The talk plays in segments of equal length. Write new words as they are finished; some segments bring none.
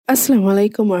Assalamu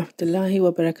alaikum wa rahmatullahi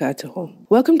wa barakatuh.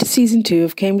 Welcome to Season 2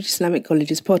 of Cambridge Islamic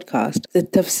College's podcast, the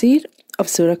Tafsir of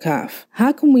Surah Al-Kahf.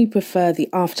 How can we prefer the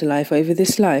afterlife over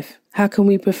this life? How can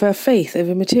we prefer faith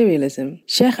over materialism?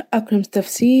 Sheikh Akram's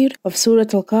Tafsir of Surah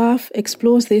Al-Kahf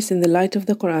explores this in the light of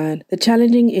the Quran, the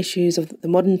challenging issues of the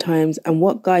modern times, and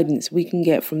what guidance we can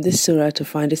get from this surah to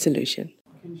find a solution.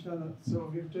 Inshallah.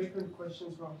 So we've taken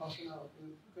questions for half an hour.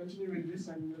 We'll continue with this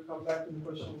and we'll come back to the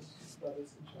questions,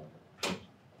 brothers, inshallah.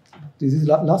 This is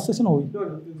last session or?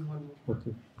 No, this is one more.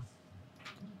 Okay.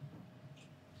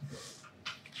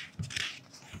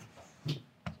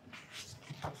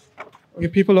 Okay,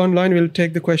 people online will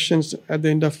take the questions at the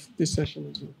end of this session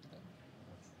as well.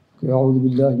 أعوذ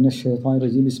بالله من الشيطان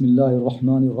الرجيم بسم الله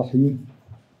الرحمن الرحيم.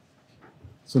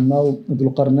 So now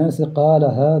Dhul Qarnayn said قال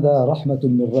هذا رحمة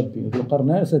من ربي. Dhul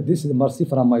Qarnayn said this is mercy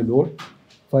from my Lord.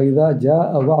 فإذا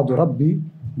جاء وعد ربي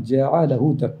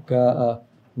جعله دكاء.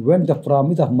 When the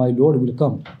promise of my Lord will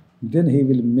come, then he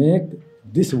will make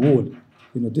this wall,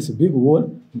 this big wall,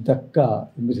 dakka,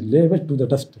 level to the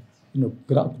dust, to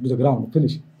the ground,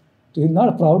 finish. So he's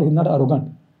not proud, he's not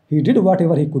arrogant. He did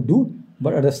whatever he could do,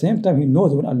 but at the same time he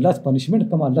knows when Allah's punishment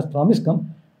come, Allah's promise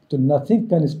come, so nothing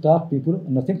can stop people,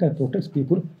 nothing can protect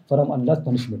people from Allah's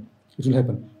punishment. It will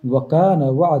happen. وَكَانَ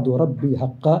وَعْدُ رَبِّي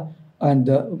حَقًّا. And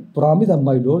the promise of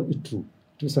my Lord is true.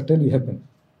 It will certainly happen.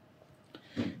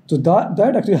 So that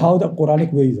actually how the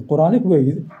Quranic way is. Quranic way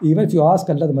is, even if you ask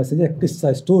Allah the Messenger a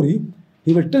qissa story,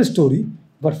 he will tell story,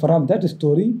 but from that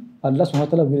story, Allah subhanahu wa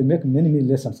ta'ala will make many, many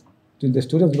lessons. So in the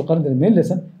story of Dhul Qarnayn, there is main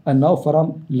lesson, and now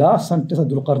from last sentence of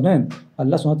Dhul Qarnayn,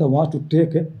 Allah subhanahu wa ta'ala wants to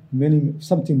take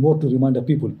something more to remind the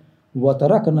people.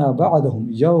 وَتَرَكْنَا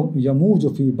بَعْدَهُمْ يَمُوجُ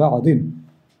فِي بَعْضٍ.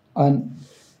 And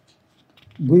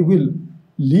we will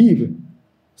leave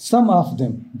some of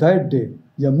them that day,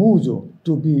 yamujo,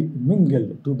 to be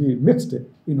mingled, to be mixed,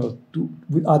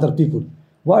 with other people.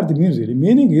 What the meaning really?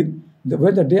 Meaning is that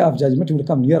when the day of judgment will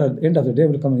come nearer, the end of the day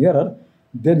will come nearer,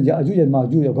 then Ya'juj and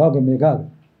Ma'juj, Gog and Magog,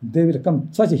 they will come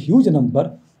such a huge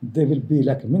number, they will be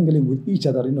like mingling with each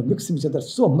other, mixing with each other,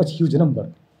 so much huge number.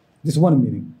 This is one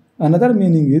meaning. Another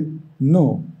meaning is,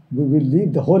 no, we will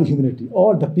leave the whole humanity,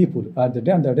 all the people, at the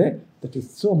end of the day, that is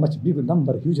so much big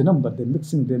number, huge number, they're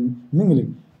mixing, they're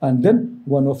mingling. And then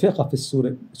وَنُفِخَ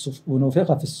فِي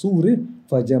السُّورِ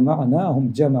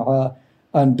فَجَمَعْنَاهُمْ جَمَعًا.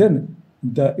 And then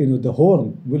the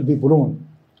horn will be blown.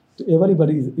 So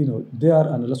everybody is there,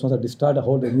 and Allah SWT destroyed the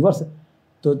whole universe.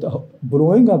 So the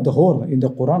blowing of the horn in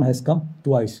the Quran has come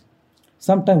twice.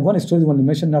 Sometimes one story is only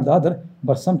mentioned, not the other,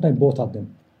 but sometimes both of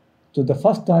them. So the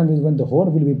first time is when the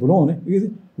horn will be blown,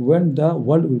 is when the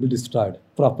world will be destroyed,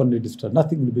 properly destroyed.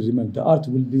 Nothing will be remained. The earth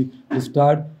will be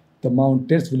destroyed. The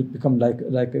mountains will become like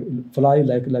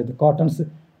the cottons,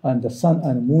 and the sun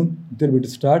and moon, they will be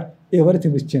destroyed.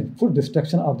 Everything will change. Full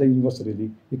destruction of the universe, really.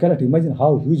 You cannot imagine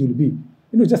how huge it will be.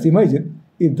 Just imagine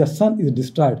if the sun is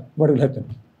destroyed, what will happen?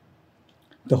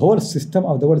 The whole system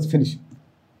of the world is finished.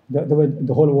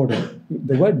 The whole order.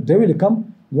 The day will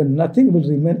come when nothing will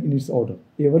remain in its order.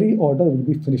 Every order will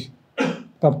be finished.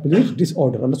 Complete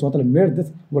disorder. Allah SWT made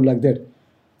this world like that.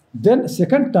 Then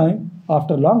second time,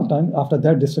 after a long time, after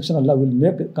that destruction, Allah will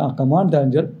command the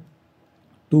angel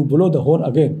to blow the horn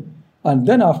again. And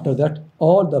then after that,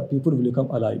 all the people will become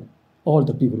alive. All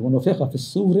the people. وَنُفِخَ فِي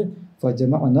السُّورِ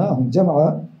فَجَمَعْنَاهُمْ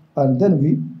جَمْعًا. And then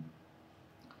we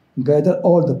gather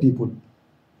all the people.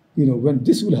 When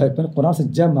this will happen, Quran says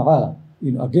جَمْعًا.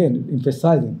 Again,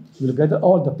 emphasizing, we will gather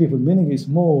all the people, meaning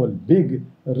small, big,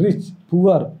 rich,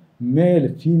 poor, male,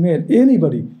 female,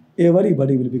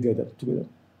 everybody will be gathered together.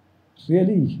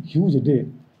 Really huge day.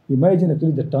 Imagine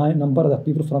actually the number of the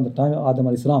people from the time of Adam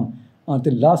al-Islam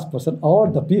until last person, all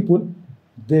the people,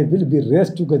 they will be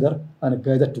raised together and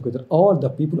gathered together. All the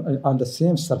people on the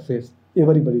same surface,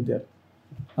 everybody there.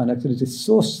 And actually it is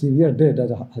so severe day that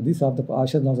the hadith of the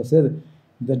Aisha said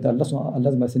that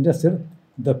Allah's Messenger said,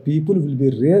 the people will be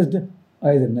raised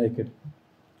either naked,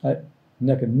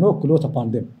 no clothes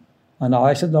upon them. And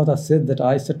Aisha said that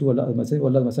I said to Allah's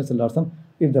Messenger,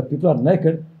 if the people are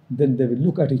naked, then they will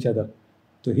look at each other.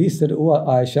 So he said, oh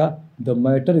Aisha, the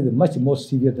matter is much more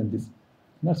severe than this.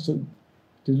 Not so.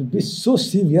 It will be so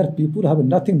severe, people have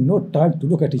no time to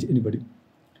look at anybody.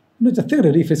 Just think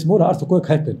really, if a small earthquake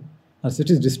happens and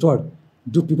city is destroyed,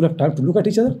 do people have time to look at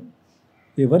each other?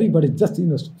 Everybody just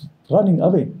running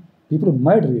away. People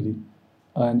might really.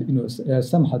 And as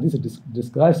some hadith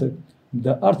describes it,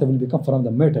 the earth will become from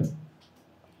the metal.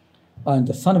 And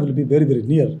the sun will be very, very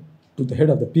near to the head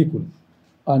of the people.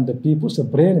 And the people's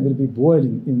brain will be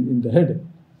boiling in the head.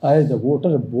 As the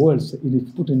water boils,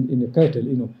 put in a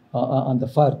kettle, on the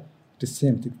fire, it is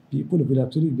same thing. People will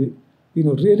actually be,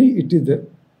 really it is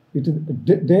It is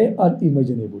day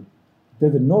unimaginable.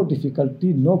 There is no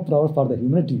difficulty, no problem for the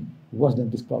humanity worse than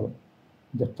this problem.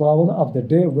 The problem of the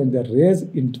day when they are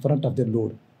raised in front of their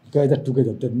Lord, gathered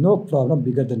together. There's no problem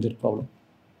bigger than that problem.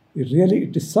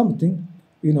 It is something,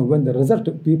 when the result,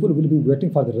 people will be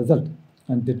waiting for the result,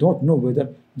 and they don't know whether,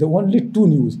 the only two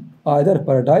news, either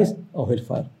paradise or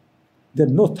hellfire.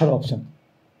 There's no third option.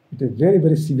 It is a very,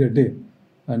 very severe day.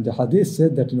 And the hadith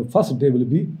said that, first day will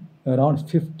be around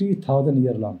 50,000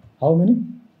 years long. How many?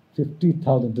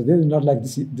 50,000. The day is not like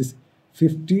this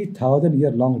 50,000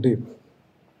 year long day.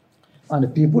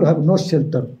 And people have no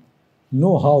shelter,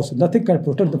 no house, nothing can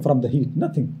protect them from the heat,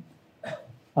 nothing.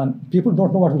 And people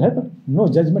don't know what will happen. No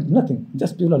judgment, nothing.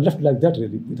 Just people are left like that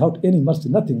really, without any mercy,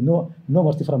 nothing, no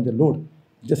mercy from their Lord.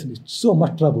 Just so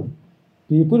much trouble.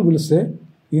 People will say,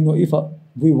 if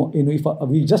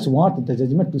we just want the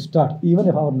judgment to start, even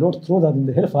if our Lord throws us in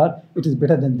the hellfire, it is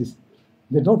better than this.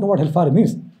 They don't know what hellfire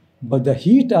means. But the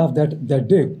heat of that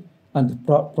day and the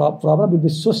problem will be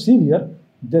so severe,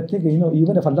 they think,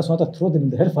 even if Allah SWT throws them in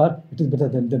the hellfire, it is better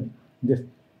than them. Yes.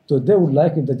 So they would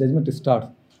like if the judgment to start.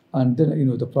 And then,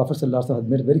 the Prophet ﷺ has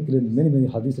made very clear in many, many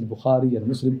hadiths in Bukhari and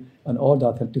Muslim and all the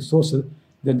authentic sources,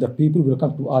 then the people will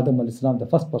come to Adam al-Islam, the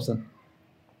first person.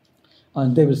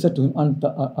 And they will say to him,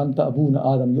 Anta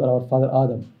Abuna Adam, you are our father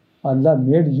Adam. Allah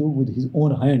made you with his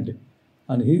own hand.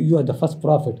 And you are the first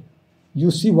prophet.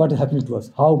 You see what is happening to us,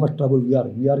 how much trouble we are.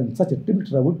 We are in such a terrible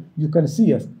trouble, you can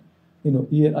see us.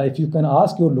 If you can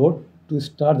ask your Lord to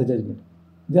start the judgment.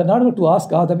 They are not going to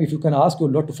ask Adam if you can ask your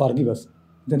Lord to forgive us.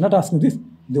 They are not asking this.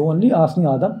 They are only asking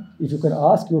Adam if you can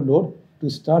ask your Lord to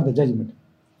start the judgment.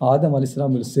 Adam alayhi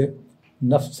salam will say,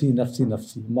 Nafsi, nafsi,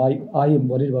 nafsi. I am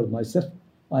worried about myself.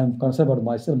 I am concerned about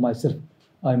myself.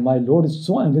 My Lord is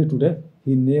so angry today.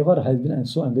 He never has been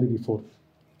so angry before.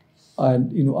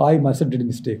 And I myself did a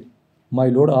mistake. My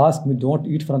Lord asked me, don't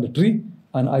eat from the tree,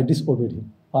 and I disobeyed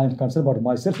him. I am concerned about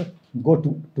myself. Go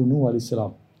to Nuh alayhi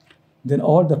salam. Then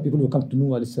all the people will come to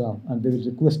Nuh alayhi salam and they will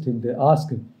request him, they ask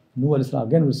him. Nuh alayhi salam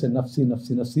again will say, Nafsi,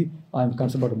 nafsi, nafsi. I am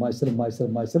concerned about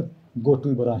myself. Go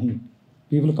to Ibrahim.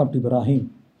 People come to Ibrahim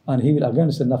and he will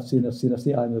again say, Nafsi, nafsi,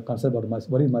 nafsi. I am concerned about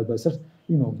myself.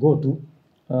 Go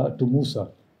to Musa.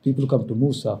 People come to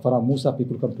Musa. From Musa,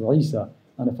 people come to Isa.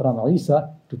 And from Isa,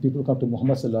 people come to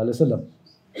Muhammad sallallahu alayhi wa sallam.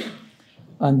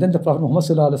 And then the Prophet Muhammad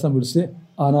sallallahu alaihi wasallam will say,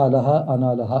 Ana laha,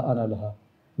 ana laha, ana laha.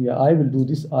 Yeah, I will do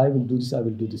this, I will do this, I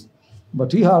will do this.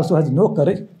 But he also has no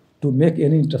courage to make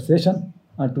any intercession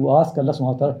and to ask Allah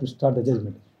subhanahu wa ta'ala to start the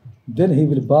judgment. Then he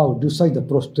will bow, do sajda,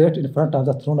 prostrate in front of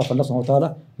the throne of Allah subhanahu wa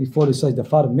ta'ala. He follows sajda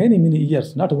for many, many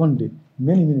years, not one day,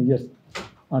 many, many years.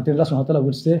 Until Allah subhanahu wa ta'ala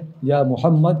will say, Ya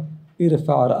Muhammad, irfa'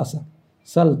 ra'asa,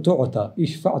 sal tu'ta,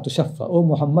 ishfa' tushaffa. O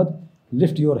Muhammad,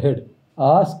 lift your head,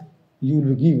 ask, you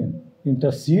will be given.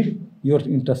 Intercede, your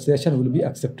intercession will be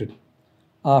accepted.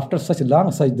 After such long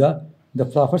sajda, the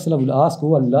Prophet will ask,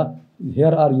 Oh Allah, here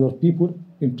are your people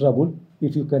in trouble.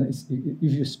 If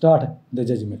you start the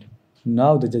judgment.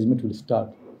 Now the judgment will start.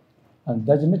 And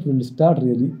judgment will start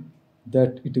really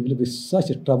that it will be such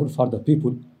a trouble for the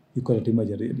people, you cannot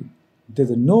imagine really.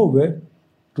 There's no way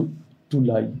to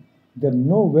lie. There's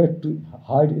no way to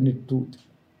hide any truth.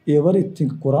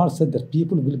 Everything Quran said that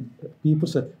people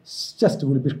just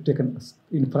will be taken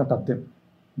in front of them.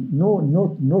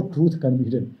 No truth can be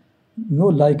hidden. No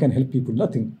lie can help people.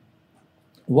 Nothing.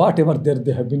 Whatever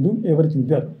they have been doing, everything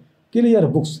there. Clear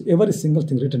books, every single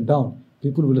thing written down.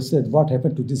 People will say, what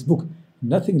happened to this book?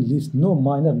 Nothing leaves, no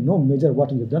minor, no major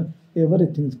what you have done.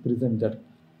 Everything is present there.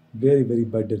 Very, very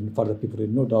bad day for the people,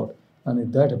 no doubt. And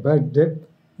in that bad day,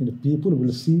 people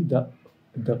will see the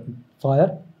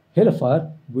fire,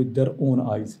 hellfire with their own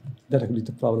eyes. That actually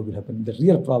the problem will happen. The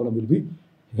real problem will be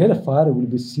hellfire will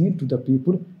be seen to the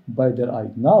people by their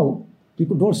eyes. Now,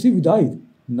 people don't see with eyes.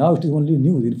 Now it is only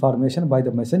news, information by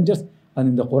the messengers and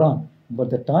in the Quran. But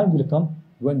the time will come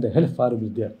when the hellfire will be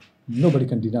there. Nobody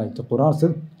can deny it. The Quran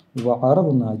says,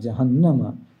 وَعَرَضْنَا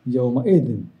جَهَنَّمَ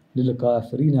يَوْمَئِذٍ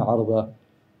لِلْكَافِرِينَ عَرْضًا.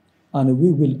 And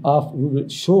we will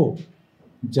show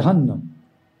Jahannam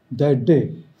that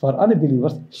day for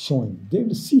unbelievers showing. They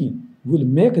will see. We will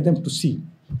make them to see.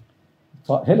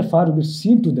 For hellfire will be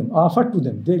seen to them, offered to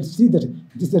them. They will see that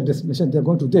this is their destination. They are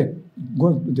going to there.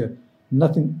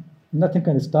 Nothing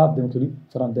can stop them actually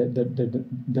from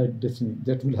that destiny.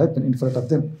 That will happen in front of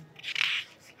them.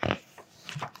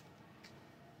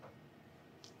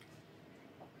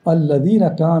 الذين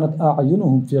كانت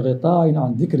أعينهم في غطاء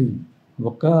عن ذكري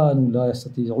وكانوا لا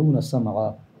يستطيعون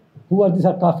سمعا. Who are these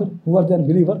kafir? Who are the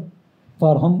unbeliever?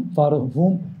 For whom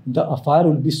the fire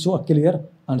will be so clear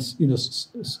and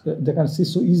they can see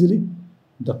so easily.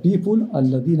 The people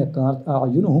الذين كانت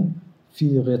أعينهم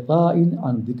في غطاء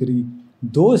عن ذكري.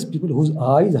 Those people whose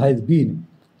eyes has been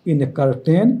in a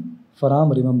curtain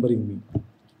from remembering me.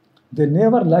 They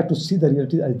never like to see the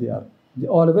reality as they are. They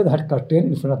always had curtain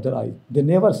in front of their eyes. They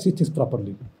never see things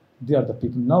properly. They are the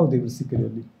people. Now they will see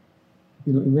clearly.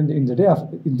 Even in the day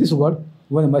of in this world,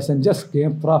 when messengers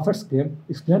came, prophets came,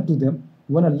 explained to them,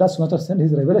 when Allah subhanahu wa ta'ala sent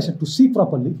His revelation to see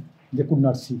properly, they could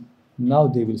not see. Now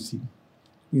they will see.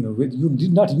 When you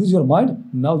did not use your mind,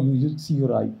 now you see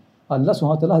your eye. Allah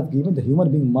subhanahu wa ta'ala has given the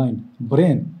human being mind,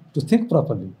 brain, to think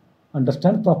properly,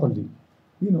 understand properly.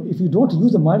 If you don't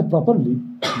use the mind properly,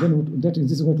 then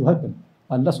this is going to happen.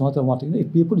 Allah subhanahu wa ta'ala wants,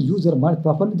 if people use their mind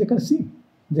properly, they can see.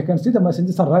 They can see the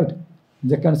messages are right.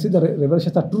 They can see the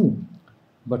revelations are true.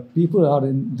 But people are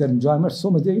in their enjoyment so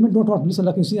much, they even don't want to listen.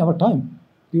 Like you see our time.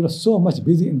 People are so much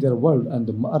busy in their world and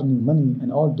earning money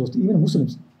and all those. Even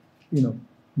Muslims,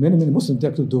 many Muslims, they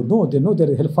actually don't know. They know there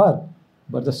is hellfire.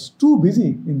 But they're too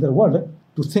busy in their world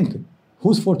to think.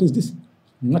 Whose fault is this?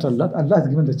 Not Allah. Allah has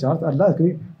given the chance. Allah has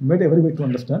made everybody to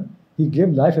understand. He gave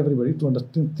life everybody to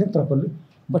understand, think properly.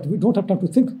 But we don't have time to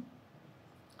think.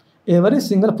 Every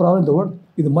single problem in the world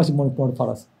is much more important for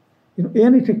us.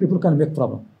 Anything people can make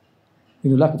problem.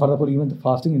 Like for example, even the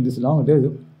fasting in this long days,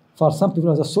 for some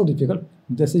people it's so difficult,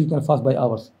 they say you can fast by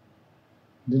hours.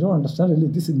 They don't understand really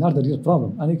this is not the real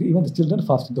problem. And even the children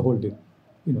fast the whole day,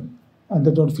 and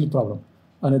they don't feel problem.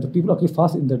 And the people actually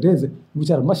fast in the days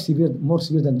which are much more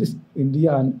severe than this.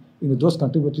 India and those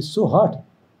countries which is so hot,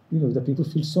 the people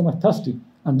feel so much thirsty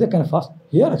and they can fast.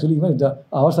 Here actually even if the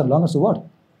hours are longer, so what?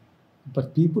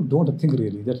 But people don't think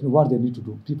really that what they need to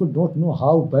do. People don't know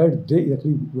how bad day is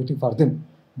actually waiting for them.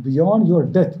 Beyond your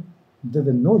death, there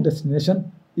is no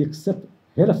destination except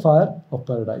hellfire or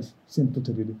paradise. Simple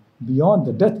to really. Beyond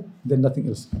the death, there is nothing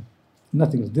else.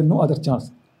 Nothing else. There is no other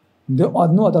chance. There is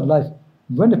no other life.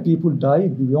 When the people die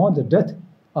beyond the death,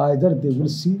 either they will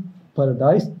see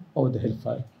paradise or the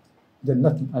hellfire. There is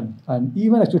nothing. And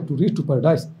even actually to reach to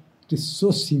paradise, it is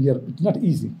so severe. It's not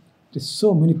easy. It is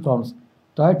so many problems.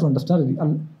 Try to understand it.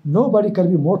 And nobody can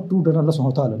be more true than Allah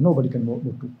subhanahu wa ta'ala. Nobody can be more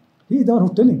true. He is the one who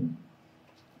is telling.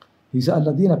 He said,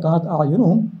 الَّذِينَ كَانَتْ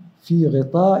أَعْيُنُهُمْ فِي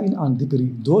غِطَاءٍ عَنْ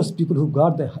ذِكْرِي. Those people who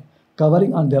got the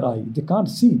covering on their eye. They can't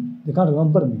see. They can't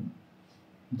remember me.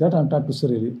 That I'm trying to say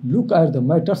really. Look at the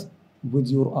matters with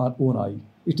your own eye.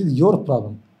 It is your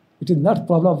problem. It is not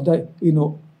problem of the,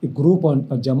 a group or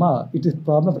a jama'ah. It is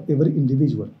problem of every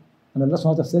individual. And Allah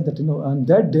subhanahu wa ta'ala said that, on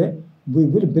that day, we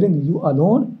will bring you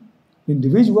alone,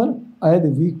 individual,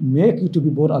 and we make you to be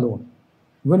born alone.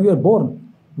 When we are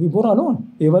born, we born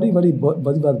alone. Everybody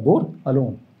was born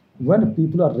alone. When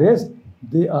people are raised,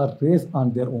 they are raised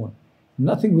on their own.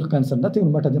 Nothing will concern, nothing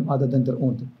will matter them other than their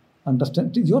own thing.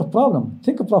 Understand? It is your problem.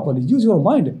 Think properly. Use your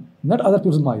mind, not other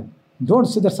people's mind. Don't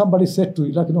say that somebody said to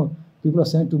you, like, people are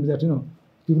saying to me that,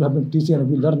 people have been teaching and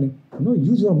we learning.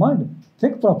 Use your mind.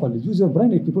 Think properly. Use your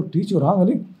brain. If people teach you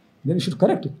wrongly, then you should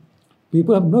correct it.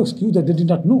 People have no excuse that they did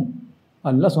not know.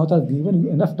 Allah subhanahu wa ta'ala has given you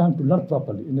enough time to learn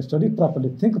properly, and study properly,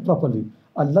 think properly.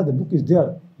 Allah, the book is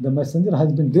there. The messenger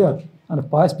has been there. And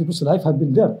pious people's life has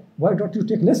been there. Why don't you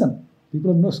take lesson?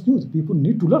 People have no excuse. People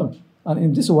need to learn. And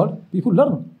in this world, people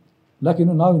learn. Like,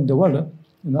 now in the world,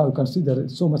 now you can see there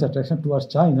is so much attraction towards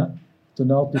China. So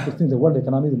now people think the world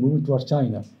economy is moving towards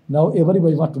China. Now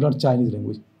everybody wants to learn Chinese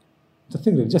language. The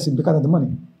thing is, just because of the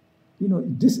money.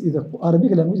 This is the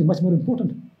Arabic language is much more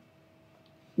important.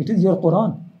 It is your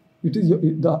Quran. It is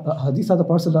the hadith of the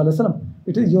Prophet ﷺ.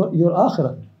 It is your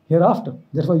akhirah, hereafter.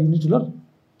 Therefore, you need to learn.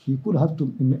 People have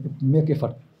to make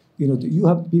effort.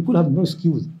 People have no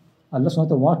excuse. Allah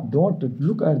subhanahu wa ta'ala don't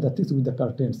look at the things with the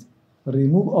curtains.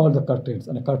 Remove all the curtains.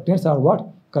 And the curtains are what?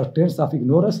 Curtains of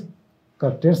ignorance,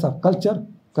 curtains of culture,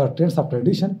 curtains of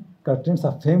tradition, curtains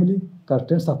of family,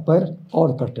 curtains of parents,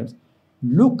 all curtains.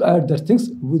 Look at the things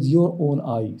with your own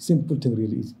eye. Simple thing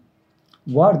really is.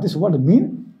 What this word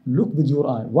mean? Look with your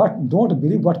eye. Don't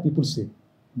believe what people say.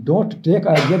 Don't take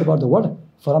ideas about the word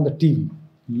from the TV.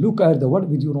 Look at the word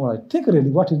with your own eye. Think really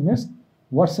what it means.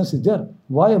 What sense is there?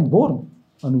 Why I'm born?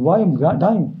 And why I'm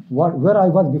dying? Where I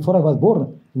was before I was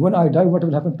born? When I die, what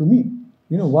will happen to me?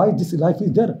 Why this life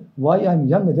is there? Why I'm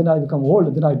young, then I become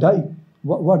old, then I die?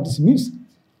 What this means?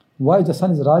 Why the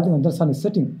sun is rising and the sun is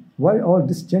setting? Why all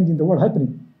this change in the world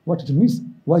happening? What it means?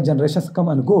 Why generations come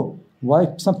and go? Why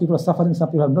some people are suffering, some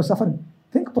people are not suffering?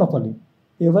 Think properly.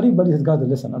 Everybody has got the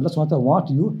lesson. Allah subhanahu wa ta'ala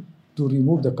wants you to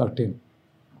remove the curtain.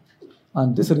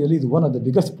 And this really is one of the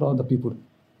biggest problems of the people.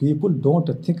 People don't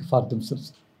think for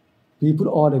themselves. People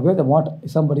always want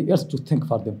somebody else to think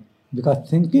for them. Because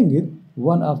thinking is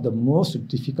one of the most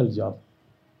difficult jobs.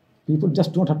 People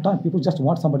just don't have time. People just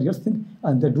want somebody else to think,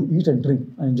 and they do eat and drink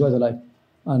and enjoy the life.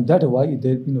 And that's why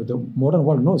they, the modern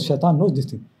world knows, Shaitan knows this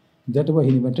thing. That's why he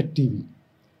invented TV.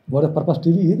 What the purpose of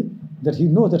TV is, that he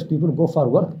knows that people go for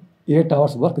work, 8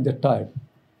 hours work, they're tired.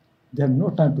 They have no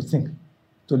time to think.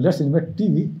 So let's invent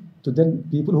TV. So then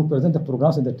people who present the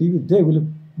programs in the TV, they will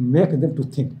make them to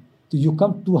think. So you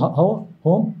come to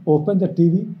home, open the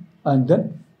TV, and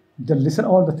then listen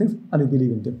all the things, and you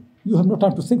believe in them. You have no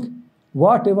time to think.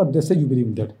 Whatever they say, you believe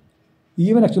in that.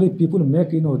 Even actually people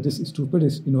make, this stupid,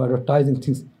 advertising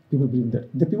things. People believe in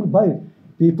that.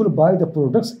 People buy the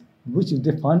products which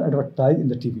they find advertised in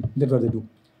the TV. That's what they do.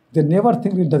 They never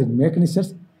think, does it make any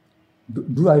sense?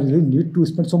 Do I really need to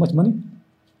spend so much money?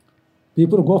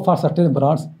 People go for certain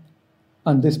brands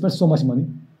and they spend so much money.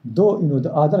 Though,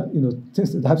 the other,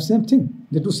 things, they have same thing.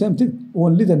 They do same thing.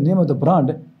 Only the name of the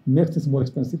brand makes things more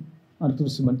expensive.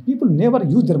 And people never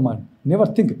use their mind, never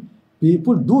think.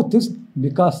 People do things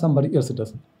because somebody else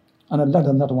does. And Allah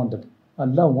does not want that.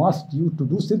 Allah wants you to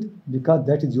do things because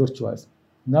that is your choice,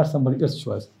 not somebody else's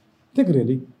choice. Think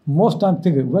really. Most time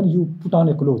think when you put on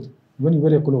a cloth, when you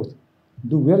wear a cloth,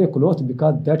 do wear a cloth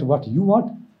because that's what you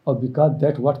want or because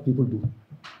that's what people do?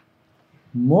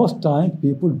 Most time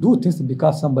people do things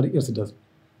because somebody else does.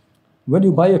 When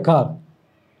you buy a car,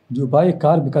 do you buy a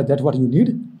car because that's what you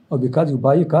need, or because you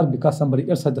buy a car because somebody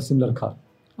else has the similar car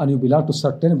and you belong to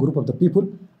certain group of the people,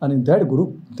 and in that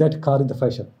group that car is the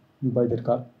fashion, you buy that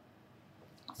car?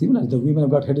 Similarly, the women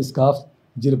have got headscarves,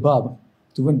 jilbab.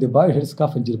 So when they buy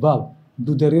headscarf and jilbab,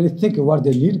 do they really think what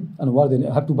they need and what they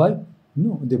have to buy?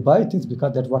 No, they buy things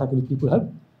because that's what actually people have.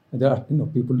 And there are,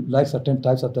 people like certain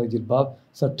types of the jilbab,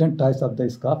 certain types of the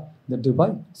scarf that they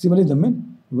buy. Similarly, the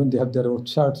men, when they have their own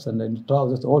shirts and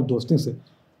trousers, all those things,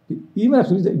 even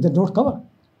actually they don't cover.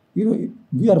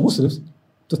 We are Muslims,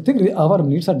 so think our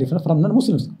needs are different from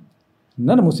non-Muslims.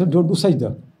 Non-Muslims don't do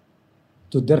sajda,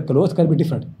 so their clothes can be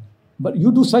different. But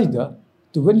you do sajda,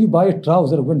 so when you buy a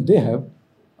trouser, when they have,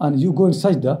 and you go in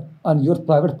sajda, and your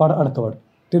private part are uncovered,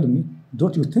 tell me,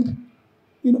 don't you think?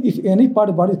 If any part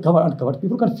of the body is covered, uncovered,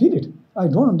 people can feel it. I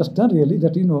don't understand really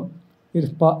that, if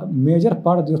major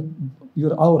part of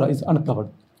your aura is uncovered,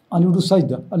 and you do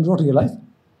sajda, and you don't realize,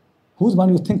 whose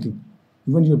mind you thinking?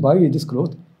 When you buy this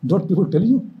cloth, don't people tell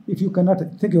you? If you cannot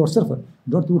think yourself,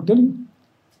 don't people tell you?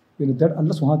 That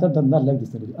Allah subhanahu wa ta'ala does not like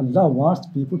this. Allah wants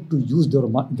people to use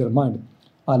their mind.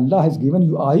 Allah has given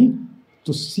you eye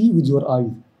to see with your eyes.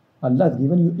 Allah has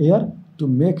given you ear to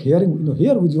make hearing,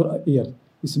 hear with your ear,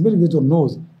 smell with your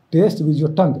nose, taste with your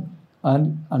tongue,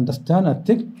 and understand and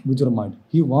think with your mind.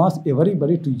 He wants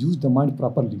everybody to use the mind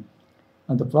properly.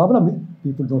 And the problem is,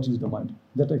 people don't use the mind.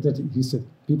 That he said,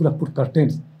 people have put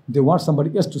curtains. They want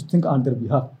somebody else to think on their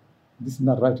behalf. This is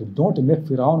not right. Don't make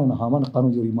Fir'aun and Haman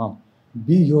Qarun your imam.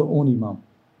 Be your own imam.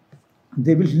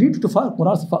 They will lead to fire.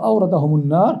 Quran says, فَأَوْرَدَهُمُ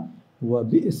النَّارِ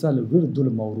وَبِئْسَ الْوِرْدُ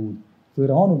الْمَوْرُودُ.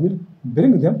 Fir'aun will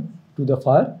bring them to the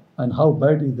fire, and how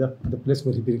bad is the place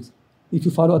where he brings. If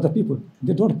you follow other people,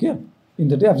 they don't care. In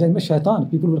the day of Judgment, Shaitan,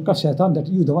 people will curse Shaitan that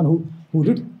you the one who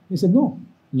did. He said, no,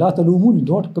 La talumuni,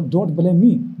 don't blame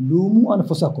me. Lumu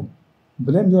anfusakum.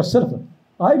 Blame yourself.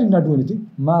 I did not do anything.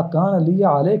 Ma kana liya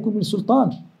alaykum min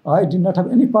sultan. I did not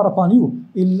have any power upon you.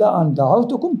 Illa an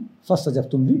da'awtukum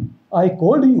fastajabtum li. I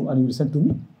called you and you listened to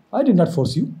me. I did not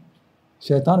force you.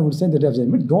 Shaitan will say in the day of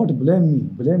Judgment, don't blame me.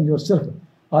 Blame yourself.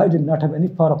 I did not have any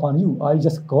power upon you. I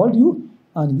just called you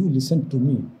and you listened to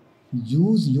me.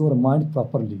 Use your mind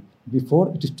properly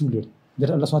before it is too late.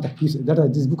 That Allah SWT keeps,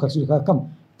 that this book actually has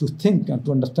come to think and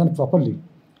to understand properly.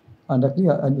 And actually,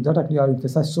 I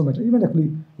emphasize so much. Even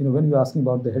actually, when you're asking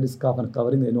about the headscarf and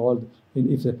covering and all,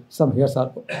 if some hairs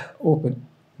are open,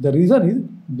 the reason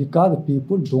is because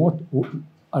people don't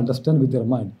understand with their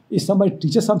mind. If somebody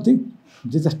teaches something,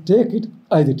 they just take it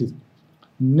as it is.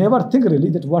 Never think really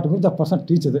that whatever the person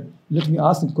teaches, let me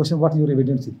ask the question, what your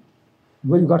evidence is?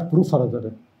 Where you got proof for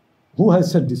that? Who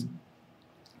has said this?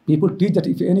 People teach that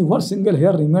if any one single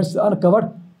hair remains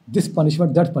uncovered, this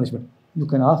punishment, that punishment. You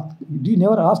can ask, do you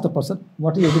never ask the person,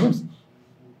 what is evidence?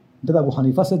 That Abu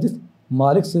Hanifa says this,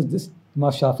 Malik says this,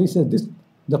 Imam Shafi says this,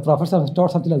 the Prophet has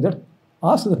taught something like that.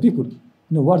 Ask the people,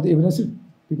 what the evidence is.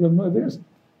 People have no evidence.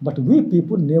 But we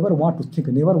people never want to think,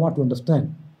 never want to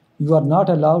understand. You are not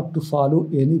allowed to follow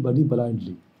anybody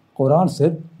blindly. Quran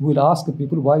said, we will ask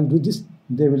people why you do this.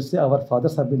 They will say, our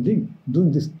fathers have been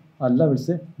doing this. Allah will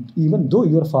say, even though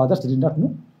your fathers did not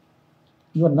know,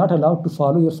 you are not allowed to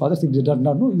follow your fathers if they did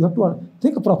not know. You have to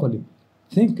think properly.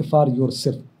 Think for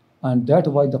yourself. And that's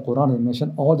why the Quran will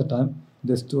mention all the time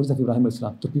the stories of Ibrahim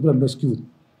Islam. So people have no excuse.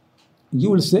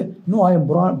 You will say, no, I am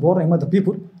born among the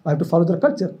people. I have to follow their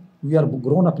culture. We are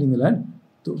grown up in the land.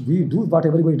 So we do what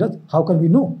everybody does. How can we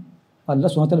know? Allah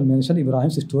subhanahu wa ta'ala mentioned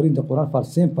Ibrahim's story in the Quran for the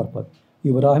same purpose.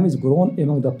 Ibrahim is grown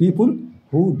among the people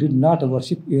who did not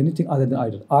worship anything other than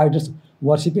idols.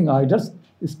 Worshipping idols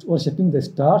is worshipping the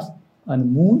stars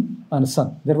and moon and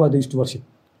sun. That's what they used to worship.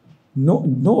 No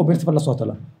obedience for Allah subhanahu wa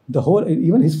ta'ala. The whole,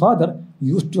 even his father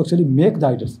used to actually make the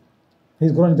idols.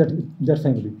 He's grown in that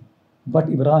family. But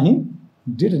Ibrahim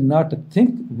did not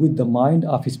think with the mind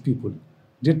of his people,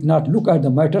 did not look at the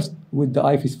matters with the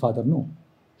eye of his father. No.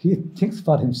 He thinks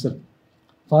for himself.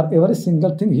 For every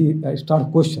single thing, he starts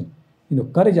question.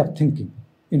 Courage of thinking,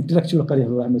 intellectual courage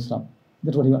of Ibrahim Islam.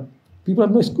 That's what he wants. People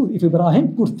have no excuse. If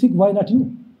Ibrahim could think, why not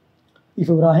you? If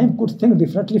Ibrahim could think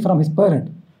differently from his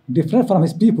parent, different from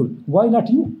his people, why not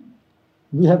you?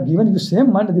 We have given you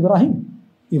same mind as Ibrahim.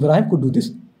 Ibrahim could do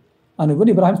this. And when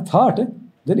Ibrahim thought,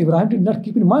 then Ibrahim did not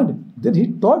keep in mind. Then he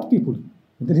taught people.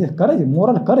 Then he has courage,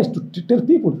 moral courage to tell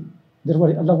people. That's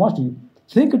what Allah wants you.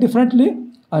 Think differently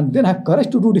and then have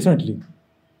courage to do differently.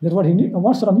 That's what he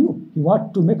wants from you. He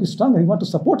wants to make you stronger. He wants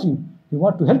to support you. He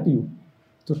wants to help you.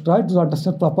 So try to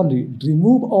understand properly.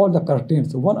 Remove all the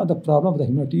curtains. One of the problems of the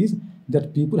humanity is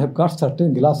that people have got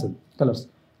certain glasses, colors,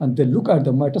 and they look at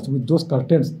the matters with those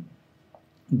curtains.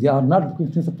 They are not looking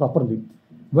at things properly.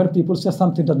 When people say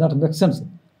something does not make sense,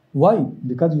 why?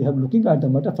 Because you have looking at the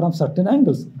matter from certain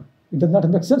angles. It does not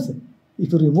make sense.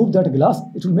 If you remove that glass,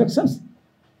 it will make sense.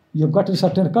 You have got a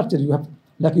certain culture. You have,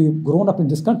 like you've grown up in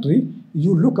this country,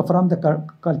 you look from the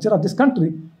culture of this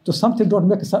country to something don't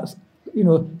make sense,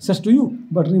 sense to you.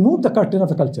 But remove the curtain of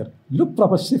the culture. Look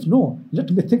properly. Shift. No, let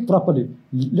me think properly.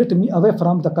 Let me away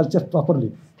from the culture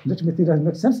properly. Let me think that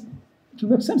makes sense. It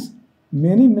will make sense.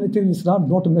 Many things in Islam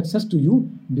don't make sense to you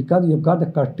because you've got the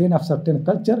curtain of certain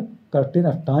culture, curtain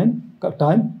of time,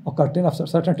 or curtain of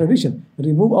certain tradition.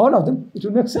 Remove all of them, it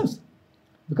will make sense.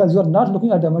 Because you are not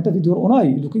looking at the matter with your own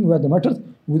eye, looking at the matter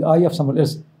with the eye of someone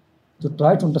else. So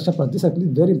try to understand this. I believe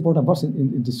very important verse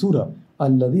in the surah.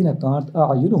 الَّذِينَ كَانَتْ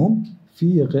أَعْيُنُهُمْ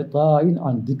فِي غِطَاءٍ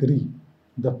عَنْ ذِكْرِي.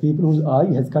 The people whose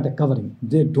eye has got a covering.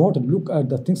 They don't look at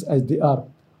the things as they are,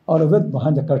 always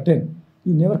behind the curtain.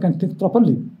 You never can think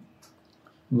properly.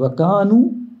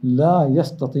 وَكَانُوا لَا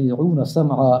يَسْتَطِيعُونَ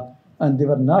سَمْعًا. And they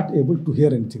were not able to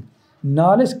hear anything.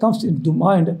 Knowledge comes into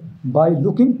mind by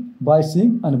looking, by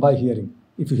seeing, and by hearing.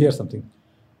 If you hear something.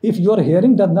 If your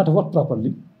hearing does not work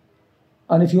properly,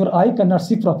 and if your eye cannot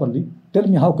see properly, tell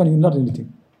me how can you learn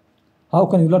anything? How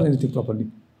can you learn anything properly?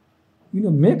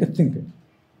 Make a think.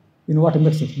 What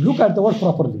makes sense. Look at the world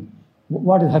properly.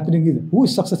 What is happening is, who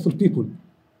is successful people?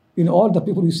 All the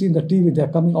people you see in the TV, they are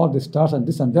coming, all the stars and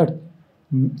this and that.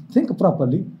 Think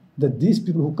properly that these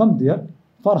people who come there,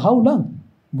 for how long?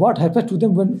 What happens to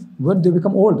them when they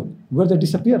become old? Where they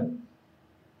disappear?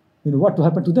 What to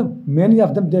happen to them? Many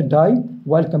of them, they die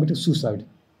while committing suicide.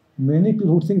 Many people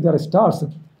who think they are stars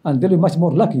and they'll be much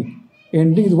more lucky.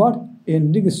 Ending is what?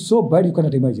 Ending is so bad you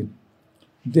cannot imagine.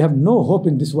 They have no hope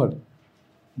in this world.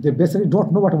 They basically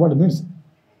don't know what world means.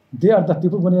 They are the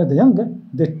people when you are younger,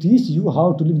 they teach you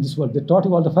how to live in this world. They taught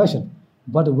you all the fashion.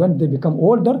 But when they become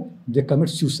older, they commit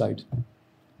suicide.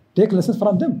 Take lessons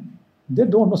from them. They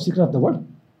don't know secret of the world.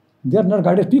 They are not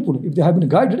guided people. If they have been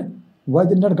guided, why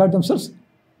they not guide themselves?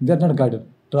 They are not guided.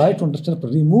 Try to understand.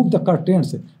 Remove the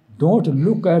curtains. Don't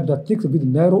look at the things with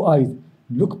narrow eyes.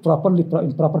 Look properly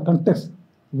in proper context.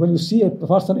 When you see a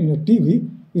person in a TV,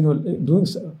 doing,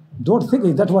 don't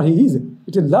think that's what he is.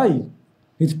 It's a lie.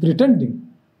 He's pretending.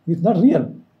 It's not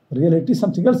real. Reality is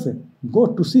something else. Go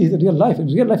to see his real life.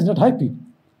 And real life is not happy.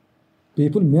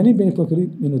 People, many people,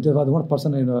 there was one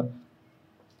person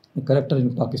a character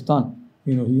in Pakistan.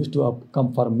 He used to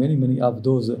come for many of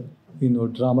those,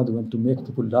 dramas when to make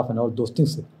people laugh and all those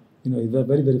things. He was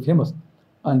very, very famous.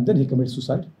 And then he committed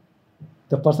suicide.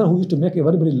 The person who used to make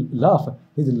everybody laugh,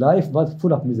 his life was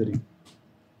full of misery.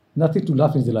 Nothing to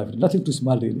laugh in his life, nothing to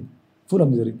smile really. Full of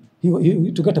misery.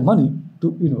 He to get money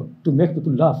to make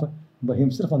people laugh, but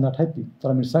himself was not happy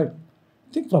from inside.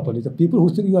 Think properly. The people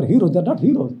who think you are heroes, they are not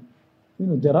heroes.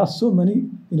 There are so many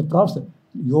problems.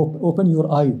 You open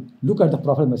your eye, look at the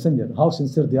Prophet Messenger, how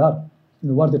sincere they are,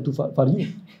 what they do for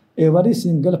you. Every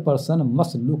single person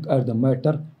must look at the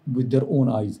matter with their own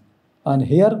eyes and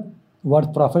hear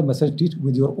what Prophet Messenger teach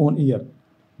with your own ear.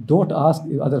 Don't ask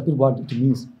other people what it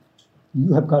means.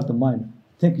 You have got the mind.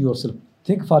 Think yourself.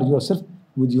 Think for yourself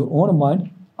with your own mind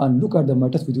and look at the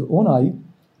matters with your own eye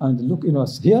and look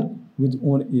hear with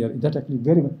your own ear. That actually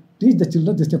very much. Teach the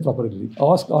children this thing properly.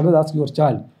 Always ask your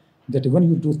child that when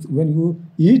you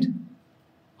eat,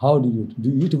 how do you eat? Do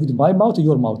you eat with my mouth or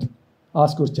your mouth?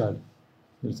 Ask your child.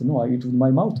 They'll say, no, I eat with my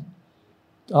mouth.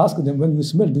 Ask them, when you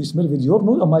smell, do you smell with your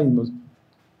nose or my nose?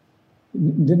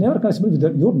 They never can smell with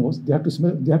your nose. They have to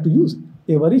smell. They have to use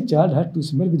every child has to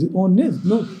smell with his own nose.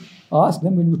 No, ask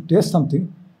them when you taste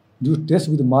something, do you taste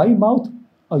with my mouth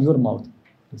or your mouth?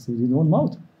 They say with your own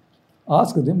mouth.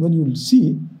 Ask them when you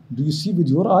see, do you see with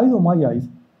your eyes or my eyes?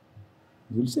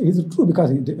 You will say it's true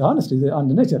because honestly, it's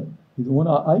under nature, his own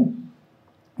eye.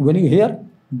 When you hear,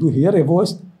 do you hear a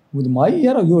voice with my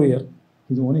ear or your ear?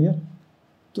 His own ear.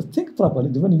 To think properly,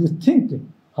 when you think,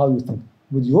 how you think,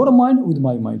 with your mind, with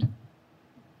my mind,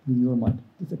 with your mind.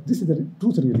 This is the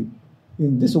truth really.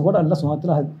 In this word, Allah subhanahu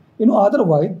wa ta'ala has,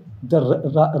 otherwise,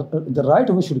 the right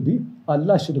way should be,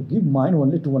 Allah should give mind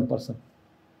only to one person,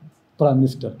 Prime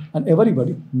Minister, and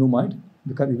everybody, no mind,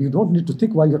 because if you don't need to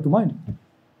think, why you have to mind?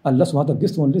 Allah subhanahu wa ta'ala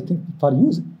gives only thing for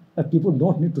use. People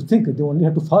don't need to think, they only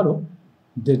have to follow.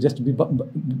 They just be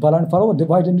blind follower.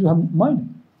 Why don't you have mind?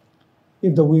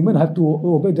 If the women have to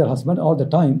obey their husband all the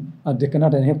time and they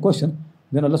cannot have question,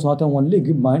 then Allah subhanahu wa ta'ala only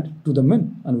give mind to the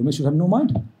men, and women should have no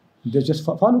mind. They just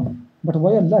follow. But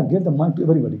why Allah gave the mind to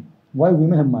everybody? Why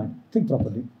women have mind? Think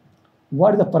properly.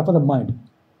 What is the purpose of mind?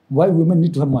 Why women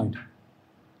need to have mind?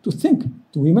 To think.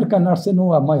 The women cannot say,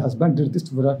 no, my husband did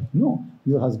this. No,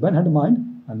 your husband had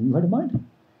mind and you had mind.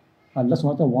 Allah subhanahu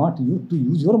wa ta'ala wants you to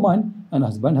use your mind, and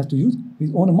husband has to use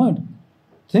his own mind.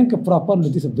 Think properly.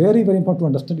 This is very, very important to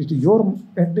understand. It is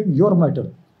your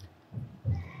matter.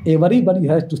 Everybody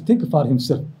has to think for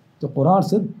himself. The Quran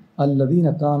said,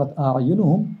 الَّذِينَ كَانَتْ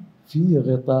أَعْيُنُهُمْ فِي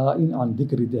غِطَاءٍ عَنْ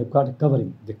ذِكْرِ. They have got a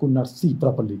covering. They could not see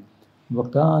properly.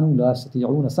 وَكَانُوا لَا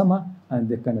يَسْتَطِيعُونَ سَمْعًا. And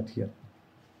they cannot hear.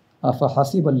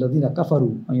 أَفَحَسِبَ الَّذِينَ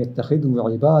كَفَرُوا أَنْ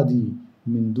يَتَّخِذُوا عِبَادِي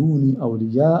مِنْ دُونِ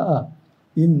أَوْلِيَاءَ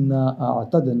إِنَّا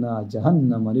أَعْتَدْنَا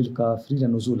جَهَنَّمَ لِلْكَافِرِينَ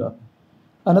نُزُولًا.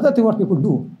 Another thing what people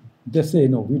do, they say,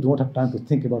 no, we don't have time to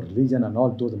think about religion and all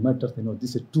those matters.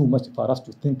 This is too much for us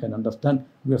to think and understand.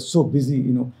 We are so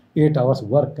busy, 8 hours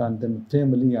work and then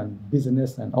family and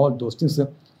business and all those things.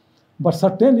 But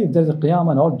certainly if there is a qiyam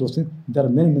and all those things, there are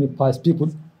many, many pious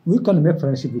people. We can make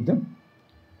friendship with them.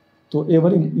 So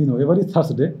every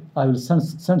Thursday, I will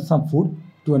send some food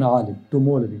to an alim, to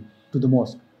Maulvi, to the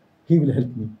mosque. He will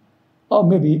help me. Or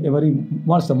maybe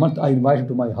once a month, I invite him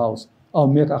to my house. Or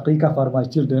make aqiqah for my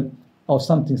children, or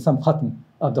something, some khatm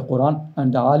of the Quran,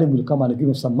 and the alim will come and give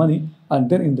him some money, and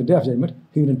then in the day of judgment,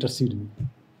 he will intercede me.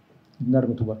 It's not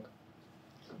going to work.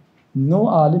 No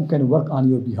alim can work on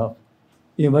your behalf.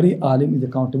 Every alim is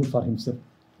accountable for himself.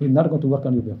 He is not going to work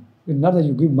on your behalf. It's not that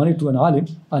you give money to an alim,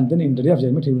 and then in the day of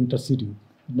judgment, he will intercede you.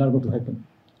 It's not going to happen.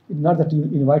 It's not that you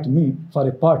invite me for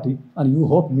a party, and you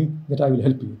hope me that I will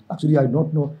help you. Actually, I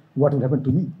don't know what will happen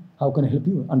to me. How can I help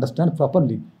you? Understand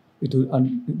properly.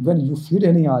 And when you feed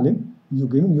any alim, you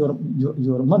give him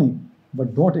your money,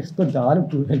 but don't expect the alim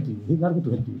to help you. He's not going to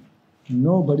help you.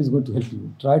 Nobody is going to help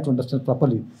you. Try to understand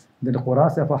properly. Then the Quran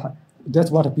says,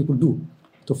 that's what people do.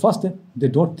 So first, they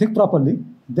don't think properly,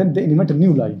 then they invent a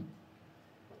new lie.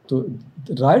 So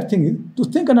the right thing is to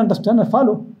think and understand and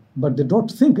follow, but they don't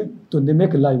think, so they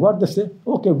make a lie. What they say,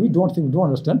 okay, we don't think, we don't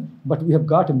understand, but we have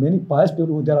got many pious people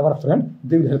who they are our friend,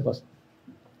 they will help us.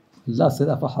 Allah said,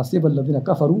 أَفَحَسِبَ الَّذِينَ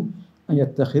كَفَرُوا أَنْ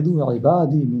يَتَّخِذُوا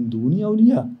عِبَادِي مِنْ دُونِي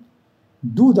أَوْلِيَاءَ.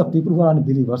 Do the people who are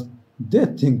unbelievers, they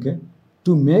think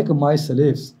to make my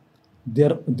slaves,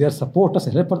 their supporters,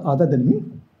 helpers other than me?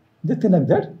 They think like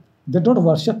that. They don't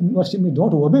worship me,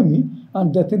 don't obey me,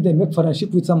 and they think they make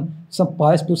friendship with some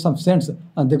pious people, some saints,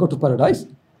 and they go to paradise.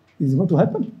 Is it going to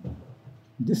happen?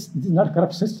 This is not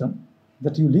corrupt system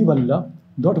that you leave Allah,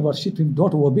 don't worship him,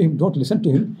 don't obey him, don't listen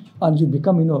to him, and you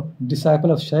become,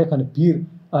 disciple of Shaykh and Peer,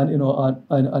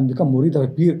 and become murid of a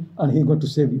Peer, and he is going to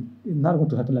save you. It's not going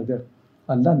to happen like that.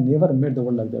 Allah never made the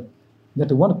world like that.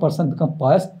 That one person become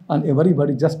pious and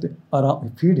everybody just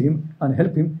feed him and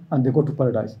help him and they go to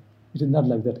paradise. It is not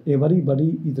like that.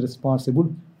 Everybody is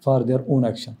responsible for their own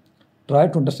action. Try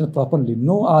to understand properly.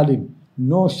 No alim,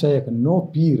 no shaykh, no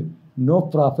peer, no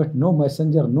prophet, no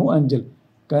messenger, no angel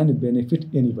can benefit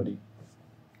anybody.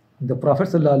 The Prophet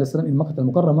ﷺ in Makkah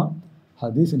al-Mukarramah,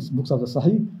 hadith in books of the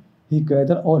Sahih, he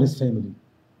gathered all his family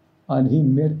and he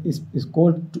made is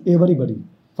called to everybody.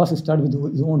 First he started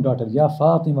with his own daughter, Ya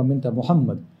Fatima minta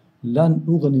Muhammad, lan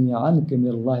ughni anka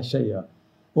min Allah shay'a.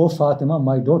 O Fatima,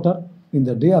 my daughter, in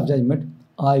the day of judgment,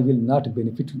 I will not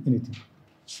benefit you anything.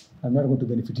 I'm not going to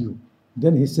benefit you.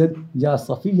 Then he said, Ya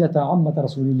Safiyyata ammata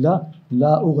Rasulillah,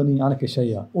 la ughni anka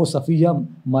shay'a. O Safiya,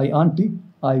 my auntie,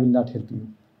 I will not help you.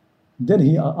 Then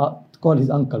he called his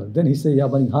uncle. Then he said, Ya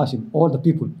Bani Hashim, all the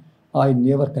people, I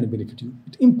never can benefit you.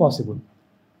 It's impossible.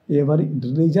 Every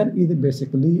religion is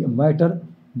basically a matter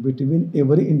between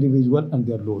every individual and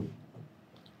their Lord.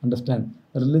 Understand?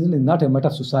 Religion is not a matter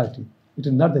of society. It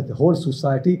is not that the whole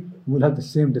society will have the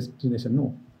same destination.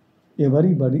 No.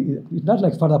 Everybody, it's not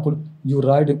like, for example, you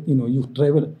ride, you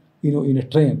travel, in a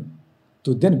train.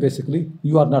 So then basically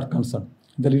you are not concerned.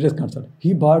 The leader is concerned.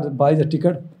 He buys a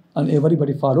ticket and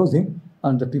everybody follows him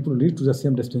and the people reach to the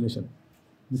same destination.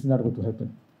 This is not going to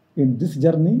happen. In this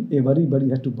journey, everybody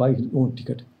has to buy his own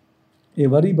ticket.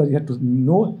 Everybody has to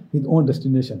know his own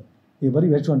destination.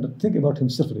 Everybody has to think about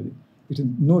himself really. It is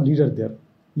no leader there.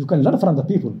 You can learn from the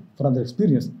people, from their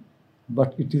experience,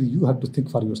 but it is you have to think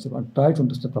for yourself and try to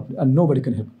understand properly. And nobody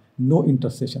can help. No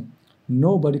intercession.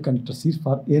 Nobody can intercede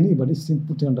for anybody.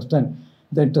 Simply to understand.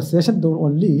 The intercession, the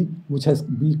only which has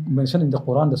been mentioned in the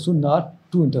Quran, the Sunnah, are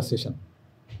two intercession.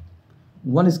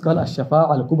 One is called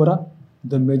Ash-Shafa'a al-Kubra,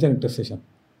 the major intercession.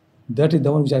 That is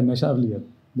the one which I mentioned earlier.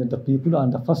 That the people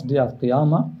on the first day of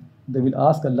Qiyamah, they will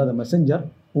ask Allah the Messenger,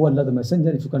 "Oh Allah the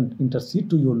Messenger, if you can intercede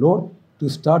to your Lord to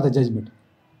start the judgment,"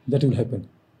 that will happen.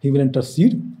 He will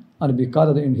intercede, and because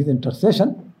of his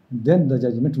intercession, then the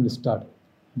judgment will start.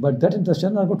 But that intercession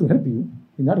is not going to help you.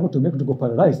 It's not going to make you to go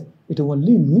paradise. It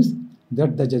only means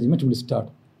that the judgment will start.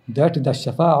 That is the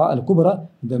Shafa'a al-Kubra,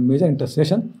 the major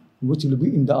intercession, which will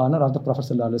be in the honor of the Prophet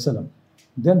Sallallahu Alaihi Wasallam.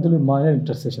 Then there will be minor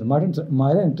intercession.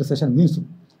 Minor intercession means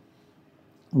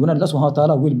when Allah Subhanahu wa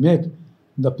Ta'ala will make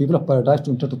the people of paradise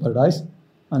to enter to paradise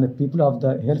and the people of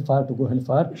the hellfire to go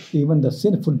hellfire, even the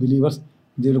sinful believers,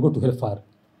 they will go to hellfire.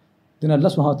 Then Allah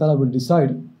Subhanahu wa Ta'ala will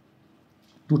decide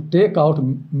to take out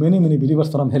many believers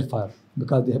from hellfire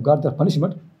because they have got their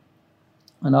punishment,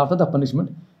 and after the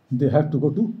punishment they have to go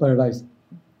to paradise.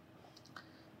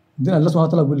 Then Allah Subhanahu wa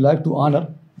Ta'ala will like to honor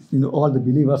all the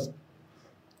believers,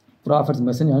 prophets,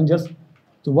 messengers, angels.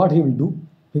 So what he will do?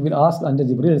 He will ask angel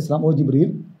Jibreel Islam, "Oh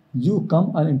Jibreel, you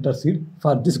come and intercede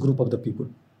for this group of the people."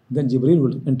 Then Jibreel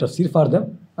will intercede for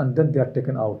them, and then they are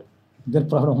taken out. Then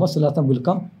Prophet Muhammad Sallallahu Alaihi Wasallam will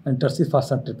come and intercede for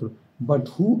certain people. But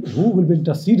who will be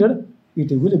interceded? It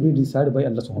will be decided by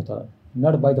Allah Subhanahu wa Ta'ala,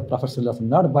 not by the Prophet Sallallahu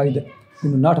Alaihi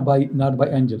Wasallam, not by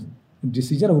angels.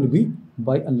 Decision will be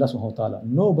by Allah Subhanahu wa Ta'ala.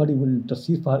 Nobody will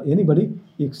intercede for anybody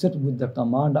except with the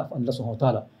command of Allah Subhanahu wa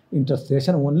Ta'ala.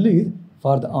 Intercession only is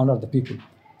for the honor of the people.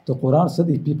 The Quran said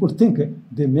if people think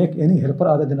they make any helper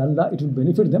other than Allah, it will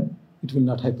benefit them. It will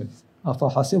not happen.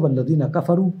 أَفَحَسِبَ الَّذِينَ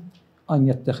كَفَرُوا أَنْ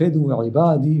يَتَّخِذُوا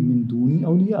عِبَادِي مِنْ دُونِي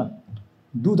أَوْلِيَاءَ.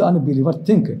 Do the unbelievers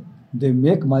think they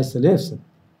make my slaves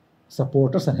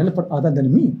supporters and helpers other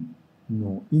than me?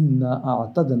 No. إِنَّا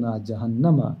أَعْتَدْنَا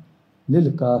جَهَنَّمَ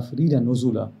لِلْكَافِرِينَ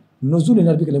نُزُلًا. Nuzul in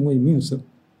Arabic language means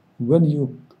when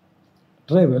you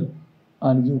travel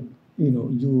and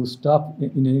you stop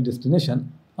in any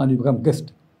destination and you become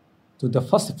guest. So the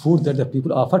first food that the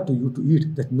people offer to you to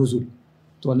eat, that nuzul.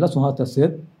 So Allah Subhanahu wa Ta'ala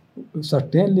said,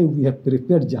 certainly we have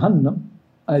prepared Jahannam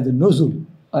as the nuzul,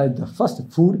 as the first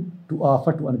food to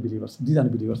offer to unbelievers. These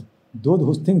unbelievers, those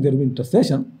who think there will be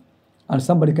intercession and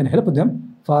somebody can help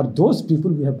them, for those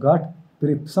people we have got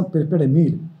prepared a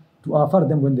meal to offer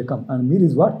them when they come. And meal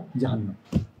is what? Jahannam.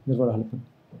 That's what will happen.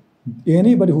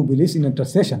 Anybody who believes in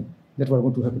intercession, that's what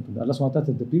going to happen to them. Allah Subhanahu wa Ta'ala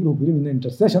said the people who believe in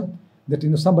intercession, that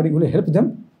somebody will help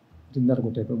them, it is not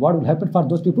going to happen. What will happen for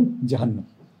those people? Jahannam.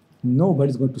 Nobody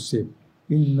is going to save.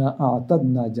 Inna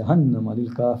a'tadna jahannama lil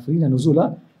kafirina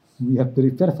nuzula. We have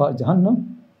prepared for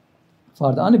Jahannam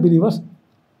for the unbelievers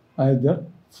as their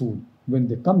food. When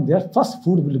they come there, first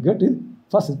food will get is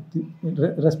first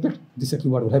respect. This is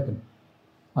what will happen.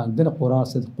 And then the Quran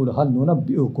says, قُلْ هَلْ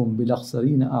نُنَبِّئُكُمْ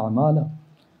بِالْأَخْسَرِينَ أَعْمَالًا.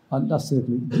 Allah says,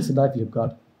 this life you have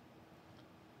got.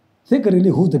 Think really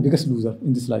who is the biggest loser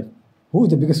in this life. Who is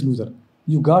the biggest loser?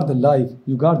 You got the life,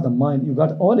 you got the mind, you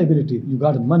got all ability, you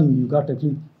got money, you got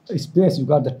actually space, you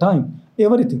got the time,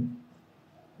 everything.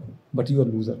 But you are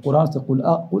loser. Quran says, قُلْ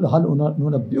هَلْ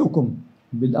نُنَبِّئُكُمْ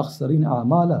بِالْأَخْسَرِينَ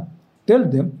أَعْمَالًا. Tell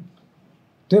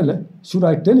them, should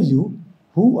I tell you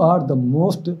who are the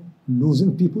most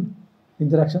losing people in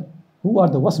their action? Who are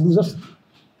the worst losers?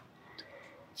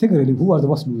 Think really, who are the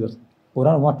worst losers?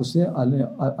 Quran want to say,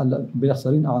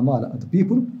 بِالْأَخْسَرِينَ أَعْمَالًا. The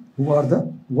people who are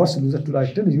the worst losers. Should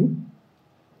I tell you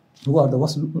who are the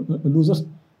worst losers?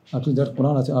 Actually, that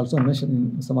Quran has also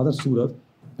mentioned in some other surah.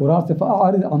 Quran says,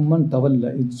 فَأَعْرِضْ عَمَّنْ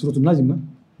تَوَلَّى. In Surah Al-Najm,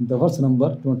 the verse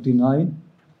number 29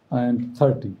 and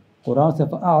 30. Quran says,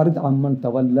 فَأَعْرِضْ عَمَّنْ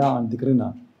تَوَلَّى عَنْ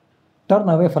ذِكْرِنَا. Turn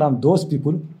away from those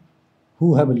people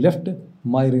who have left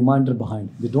my reminder behind.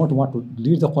 They don't want to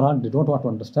read the Quran, they don't want to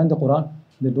understand the Quran,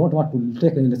 they don't want to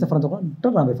take any lesson from the Quran.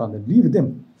 Turn away from them, leave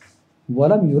them.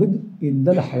 وَلَمْ يُرِدْ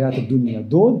إِلَّا الْحَيَاةَ الدُّنْيَا.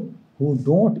 Those who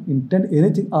don't intend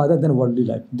anything other than worldly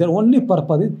life. Their only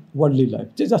purpose is worldly life.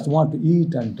 They just want to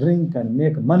eat and drink and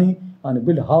make money and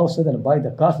build houses and buy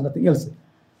the cars, nothing else.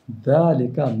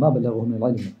 ذَلِكَ مَبْلَغُهُمْ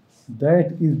الْعِلْمِ.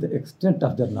 That is the extent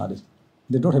of their knowledge.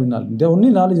 They don't have knowledge. Their only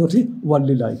knowledge is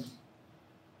worldly life.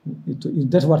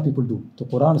 That's what people do. The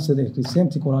Quran says the same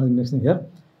thing Quran is mentioning here.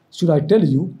 Should I tell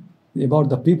you about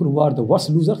the people who are the worst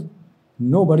losers?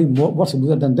 Nobody more worse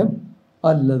loser than them.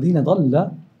 الَّذِينَ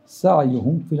ضَلَّ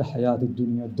سَعْيُهُمْ فِي الْحَيَاةِ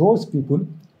الدُّنْيَا. Those people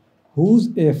whose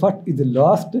effort is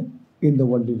lost in the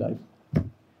worldly life.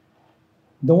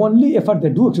 The only effort they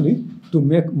do actually to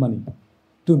make money,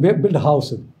 to build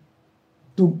houses,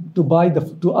 to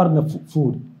earn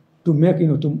food, to make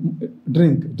to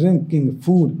drinking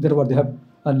food. That's what they have.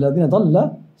 الَّذِينَ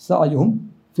ضَلَّ سَعْيُهُمْ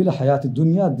فِي الْحَيَاةِ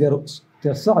الدُّنْيَا.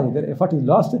 Their sa'i, their effort is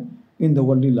lost in the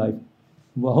worldly life.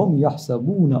 وَهُمْ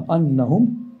يَحْسَبُونَ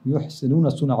أَنَّهُمْ يُحْسِنُونَ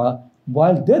صُنْعًا.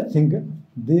 While they think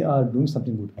they are doing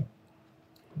something good.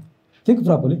 Think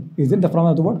properly. Isn't the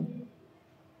problem of the word?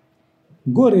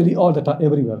 Go really all the time,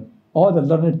 everywhere. All the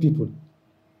learned people,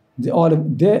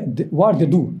 what they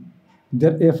do,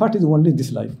 their effort is only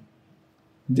this life.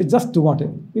 They just want it.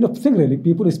 Think really.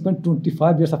 People spend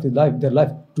 25 years of their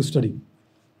life to study.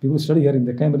 People study here in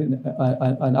the Cambridge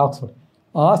and Oxford.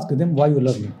 Ask them why you are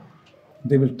learning.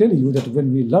 They will tell you that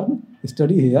when we learn,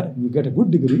 study here, we get a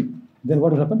good degree. Then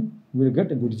what will happen? We will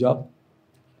get a good job.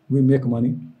 We make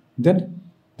money. Then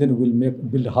we'll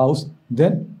build a house.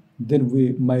 Then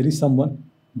we marry someone.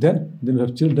 Then we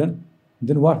have children.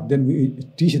 Then what? Then we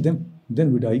teach them.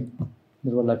 Then we die.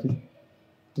 That's what life is.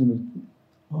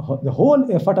 The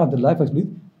whole effort of the life actually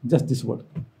just this word.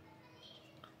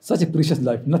 Such a precious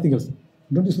life, nothing else.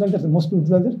 Don't you like that? Most people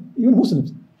do like that. Even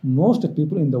Muslims. Most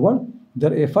people in the world,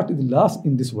 their effort is lost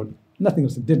in this world. Nothing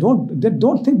else. They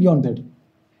don't think beyond that.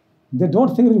 They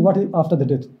don't think what is after the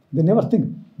death. They never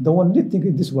think. The only thing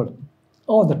is this world.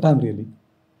 All the time really.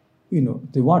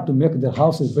 They want to make their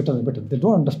houses better and better. They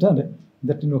don't understand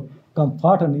that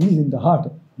comfort and ease in the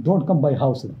heart don't come by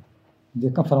houses. They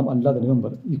come from Allah, the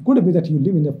remember. It could be that you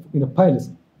live in a palace,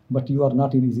 but you are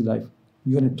not in easy life.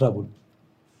 You are in trouble.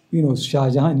 Shah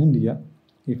Jahan in India,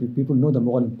 if people know the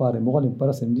Mughal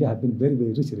empires in India have been very,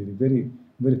 very rich, really, very,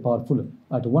 very powerful.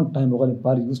 At one time, Mughal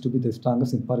empire used to be the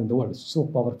strongest empire in the world. So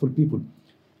powerful people.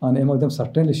 And among them,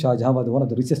 certainly Shah Jahan was one of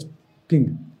the richest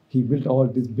king. He built all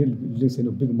these buildings,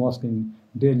 big mosque in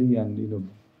Delhi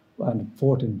and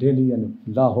fort in Delhi and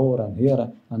Lahore and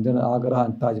here and then Agra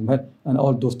and Taj Mahal and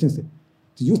all those things.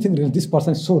 Do you think really this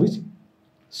person is so rich,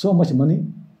 so much money,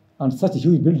 and such a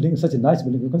huge building, such a nice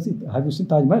building? You can see. Have you seen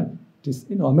Taj Mahal? It is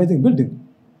amazing building.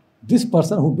 This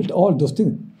person who built all those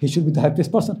things, he should be the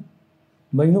happiest person.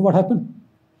 But you know what happened?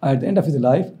 At the end of his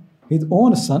life, his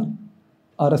own son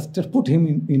arrested, put him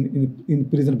in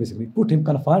prison basically, put him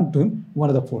confined to him one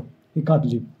of the fort. He can't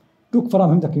leave. Took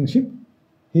from him the kingship.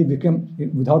 He became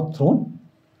without throne.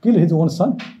 Killed his own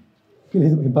son. Killed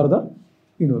his brother.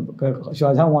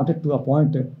 Shah Jahan wanted to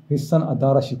appoint his son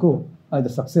Dara Shikoh as the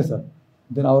successor.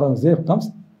 Then Aurangzeb comes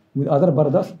with other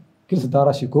brothers, kills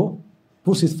Dara Shikoh,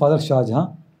 puts his father Shah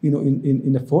Jahan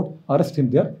in a fort, arrests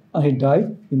him there, and he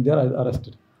died in there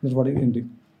arrested. That's what it ended.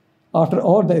 After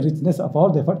all the richness of all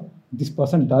the effort, this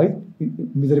person died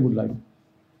in miserable life.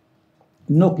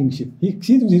 No kingship. He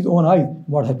sees with his own eyes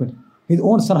what happened. His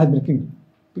own son has been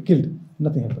killed.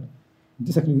 Nothing happened.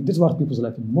 This is what people's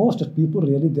life is. Most people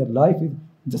really, their life is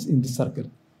just in this circle.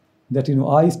 That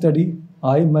I study,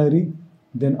 I marry,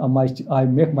 then I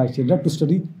make my children to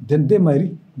study, then they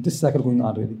marry. This cycle going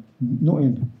on really. No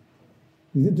end.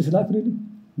 Is it this life really?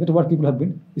 That's what people have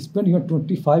been. Spend your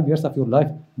 25 years of your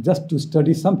life just to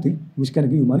study something which can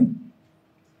give you money.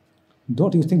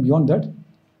 Don't you think beyond that?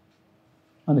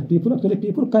 And people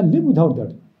can live without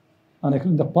that. And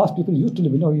actually in the past people used to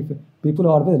live, if people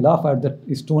always laugh at that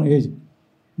Stone Age.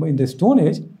 But in the Stone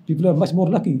Age, people are much more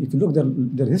lucky. If you look at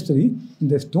their history, in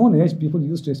the Stone Age, people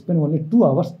used to spend only 2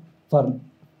 hours for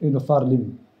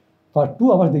living. For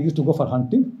 2 hours, they used to go for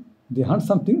hunting. They hunt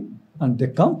something, and they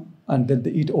come, and then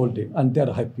they eat all day, and they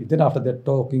are happy. Then after that,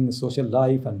 talking, social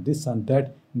life, and this and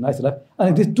that, nice life. And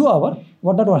in these 2 hours,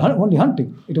 was not only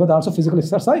hunting, it was also physical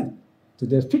exercise. So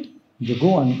they're fit. They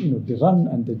go and they run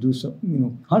and they do some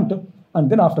hunt, and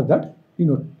then after that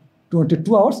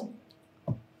 22 hours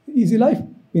easy life.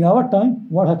 In our time,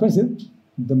 what happens is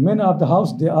the men of the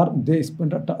house they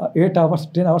spend 8 hours,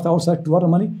 10 hours outside to earn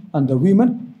money, and the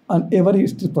women and every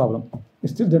still problem.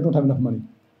 Still they don't have enough money,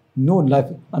 no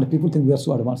life, and people think we are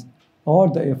so advanced.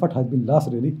 All the effort has been lost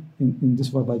really in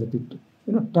this world by the people.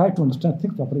 Try to understand,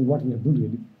 think properly what we are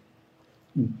doing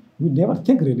really. We never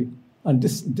think really, and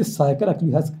this cycle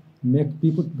actually has make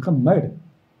people become mad.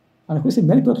 And of course,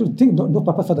 many people think no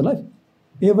purpose for the life.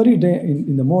 Every day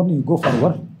in the morning you go for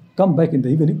work, come back in the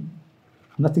evening,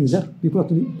 nothing is there. People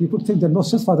think there's no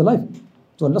sense for the life.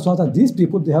 So Allah subhanahu wa ta'ala, these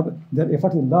people, they have their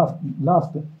effort is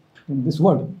lost in this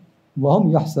world.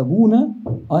 وَهُمْ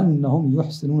يَحْسَبُونَ أَنَّهُمْ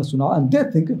يُحْسِنُونَ صُنْعًا, and they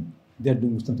think they are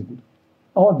doing something good.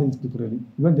 All these people really,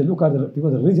 when they look at the people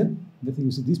of the religion, they think,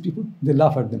 you see these people, they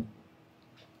laugh at them.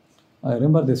 I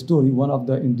remember the story, one of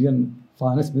the Indian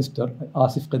finance minister,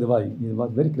 Asif Qadwai, he was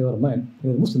a very clever man, he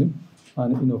was Muslim,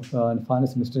 and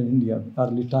finance minister in India,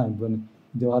 early time when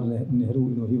Jawaharlal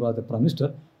Nehru, he was the prime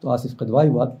minister, so Asif Qadwai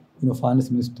was,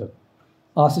 finance minister.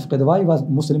 Asif Qadwai was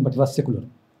Muslim, but he was secular,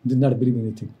 did not believe in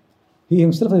anything. He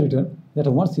himself has written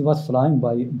that once he was flying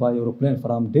by aeroplane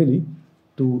from Delhi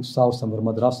to south somewhere,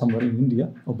 Madras somewhere in India,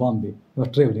 or Bombay, he was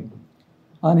traveling.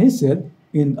 And he said,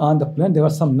 on the plane there were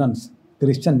some nuns,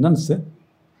 Christian nuns.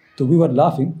 So we were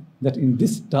laughing that in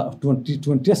this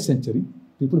 20th century,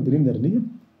 people believe in the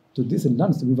religion. So these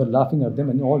nuns, we were laughing at them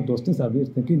and all those things, we were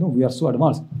thinking, no, we are so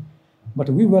advanced. But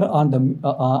we were on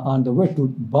the way to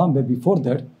Bombay before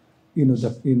that, it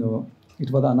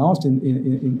was announced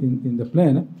in the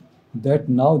plane that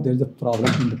now there is a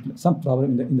problem some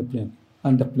problem in the plane,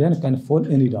 and the plane can fall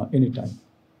any time.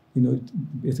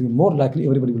 Basically more likely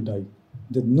everybody will die.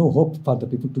 There's no hope for the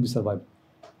people to be survived.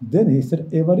 Then he said,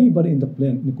 everybody in the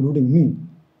plane, including me,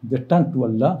 they turn to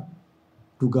Allah,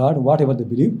 to God, whatever they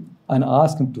believe, and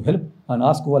ask Him to help, and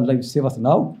ask, oh Allah, you save us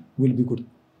now, we'll be good,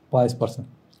 pious person.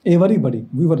 Everybody,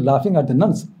 we were laughing at the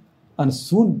nuns, and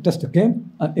soon test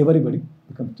came, and everybody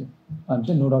became changed. And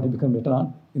then no doubt he became later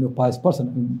on, pious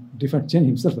person, different change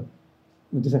himself.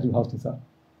 This is actually how things are.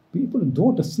 People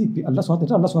don't see, Allah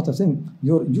SWT saying,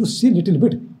 you see little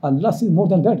bit, Allah sees more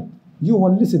than that. You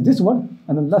only see this world,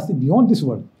 and Allah sees beyond this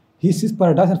world. He sees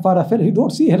paradise and far affair. He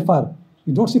don't see hellfire.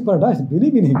 You don't see paradise.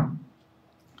 Believe in Him.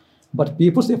 But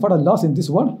people say for Allah in this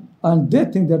world, and they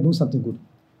think they are doing something good.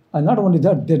 And not only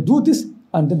that, they do this,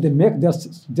 and then they make their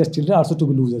children also to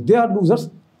be losers. They are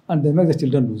losers, and they make their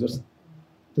children losers.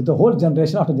 So the whole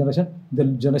generation after generation, the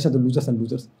generation of the losers and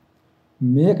losers.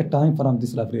 Make time from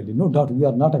this life really. No doubt, we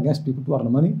are not against people to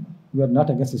earn money. We are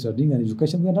not against studying and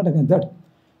education. We are not against that.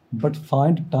 But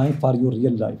find time for your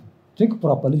real life. Think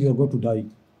properly, you are going to die.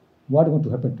 What is going to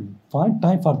happen to you? Find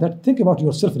time for that. Think about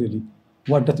yourself really,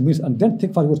 what that means, and then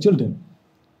think for your children.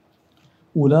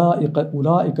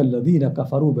 أولئك الذين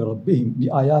كفروا بربهم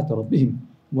بآيات ربهم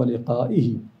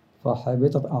ولقائه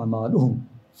فحبطت أعمالهم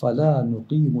فلا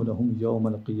نقيم لهم يوم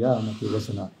القيامة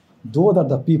وزنا. Those are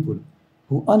the people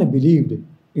who unbelieved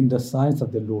in the signs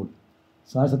of the Lord.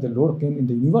 Signs of the Lord came in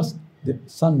the universe, the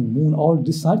sun, moon, all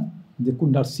these signs, they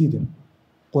could not see them.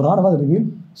 Quran was revealed,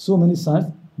 so many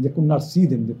signs, they could not see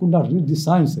them. They could not read these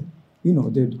signs. They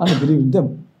unbelieved in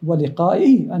them.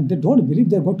 And they don't believe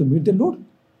they're going to meet the Lord.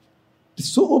 It's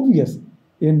so obvious.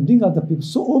 Ending of the people,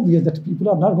 so obvious that people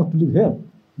are not going to live here.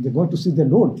 They're going to see the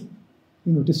Lord.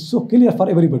 It is so clear for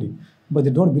everybody. But they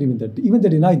don't believe in that. Even they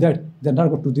deny that, they're not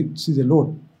going to see the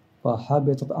Lord.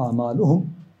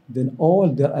 Then all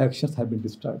their actions have been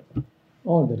destroyed.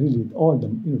 All the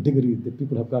degrees, the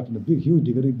people have gotten big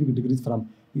degrees from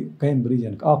Cambridge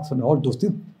and Oxford and all those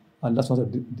things. And that's why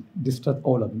they destroyed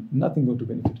all of them. Nothing going to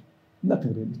benefit.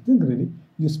 Nothing really. Think really,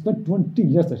 you spend 20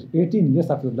 years, 18 years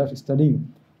of your life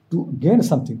studying to gain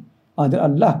something. And then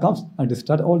Allah comes and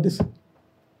destroys all this.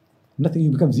 Nothing, you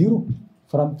become zero.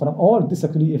 From all this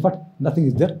actually effort, nothing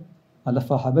is there. Allah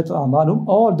فَحَبَتْ أَعْمَالُهُمْ,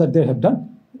 all that they have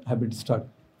done have been destroyed.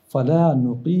 فَلَا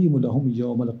نُقِيمُ لَهُمْ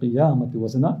يَوْمَ الْقِيَامَةِ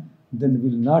وَزْنًا. Then we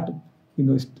will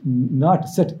not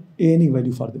set any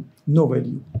value for them. No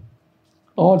value.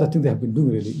 All the things they have been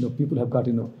doing really. People have got,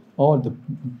 all the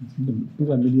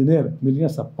people are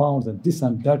millions of pounds and this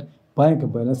and that, bank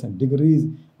balance and degrees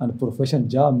and profession,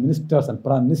 job, ministers and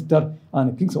prime minister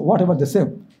and kings, whatever they say.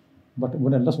 But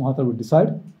when Allah subhanahu wa ta'ala will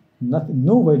decide,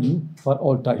 no value for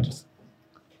all titles.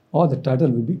 All the title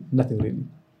will be nothing really.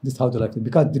 This is how the life is.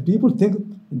 Because the people think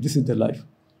this is their life.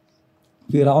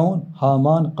 Fir'aun,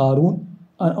 Haman, Qarun,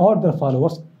 and all their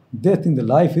followers, they think the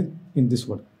life is in this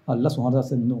world. Allah subhanahu wa ta'ala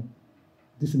said, no,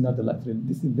 this is not the life really.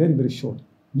 This is very, very short.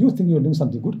 You think you are doing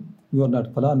something good, you are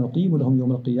not. فَلَا نُقِيمُ لَهُمْ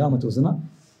يَوْمَ الْقِيَامَةِ وَزْنًا.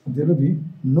 There will be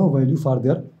no value for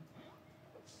their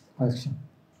action.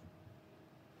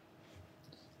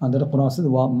 And the Quran says,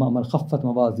 وَمَنْ خَفَّتْ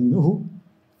مَوَازِينُهُ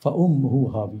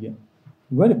فَأُمُّهُ هَاوِيَةٌ.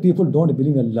 When people don't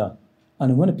believe in Allah,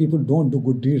 and when people don't do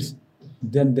good deeds,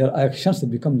 then their actions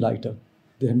become lighter.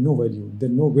 They have no value, they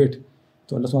have no weight.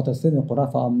 So Allah subhanahu wa ta'ala says in the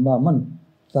Quran, فَأَمَّا مَنْ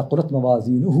ثَقُلَتْ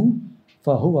مَوَازِينُهُ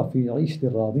فَهُوَ فِي عِيشٍ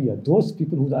رَاضِيَةٍ. Those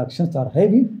people whose actions are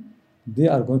heavy, they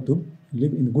are going to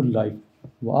live in good life.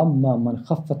 وَأَمَّا مَنْ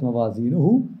خَفَّتْ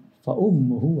مَوَازِينُهُ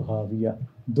فَأُمُّهُ هَاوِيَةٌ.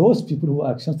 Those people whose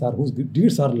actions are, whose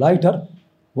deeds are lighter,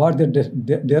 what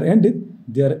their end is?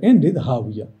 Their end is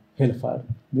Hawiya, hellfire.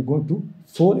 They're going to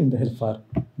fall in the hellfire.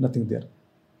 Nothing there.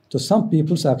 So some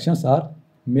people's actions are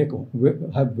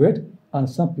have weight, and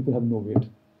some people have no weight.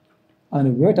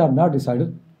 And weight are not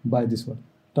decided by this one.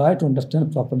 Try to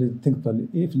understand properly, think properly.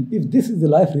 If this is the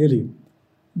life really,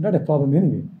 not a problem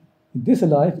anyway. This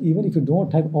life, even if you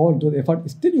don't have all those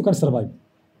efforts, still you can survive.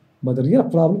 But the real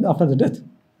problem after the death,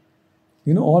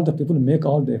 all the people make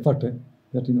all the effort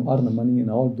that earn the money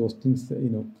and all those things,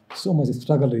 so much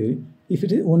struggle really. If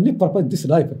it is only purpose this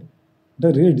life,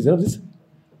 they really deserve this.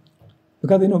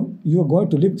 Because you are going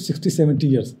to live 60, 70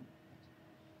 years.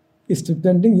 It's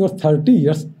spending your 30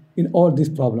 years in all these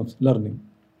problems, learning.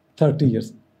 30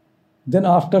 years. Then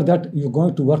after that, you're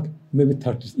going to work maybe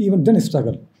 30. Even then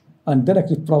struggle. And then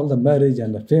actually problem the marriage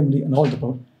and the family and all the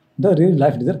problems. The real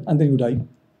life deserve, and then you die.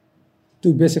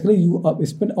 So basically, you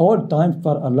spend all time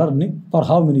for learning for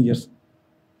how many years?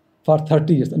 For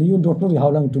 30 years. And you don't know how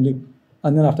long to live.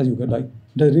 And then after you can die.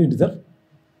 Does it really deserve?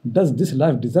 Does this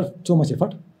life deserve so much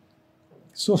effort?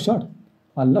 So short.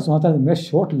 Allah subhanahu wa ta'ala made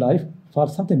short life for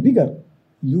something bigger.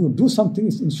 You do something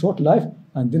in short life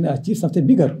and then achieve something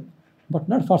bigger. But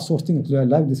not for short things. I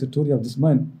like this story of this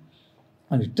man.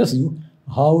 And it tells you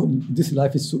how this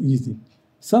life is so easy.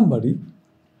 Somebody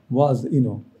was,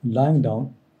 lying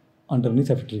down underneath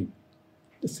a tree,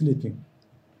 sleeping.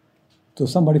 So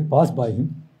somebody passed by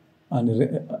him and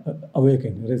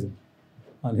awakened, risen.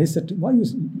 And he said, why are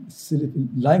you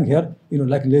lying here,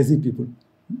 like lazy people?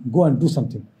 Go and do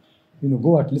something.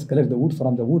 Go at least collect the wood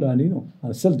from the wood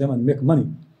and sell them and make money.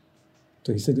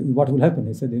 So he said, what will happen?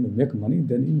 He said, make money,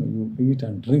 then you eat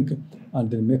and drink, and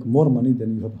then make more money,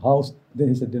 then you have a house. Then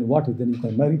he said, then what? Then you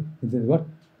can marry. And then what?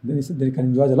 Then he said, then you can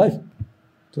enjoy the life.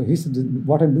 So he said,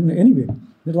 what I'm doing anyway.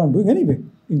 That's what I'm doing anyway,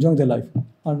 enjoying the life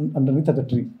underneath the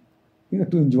tree.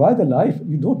 To enjoy the life,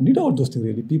 you don't need all those things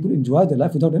really. People enjoy the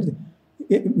life without anything.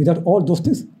 Without all those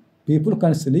things, people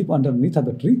can sleep underneath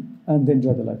the tree and they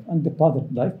enjoy the life. And they pass the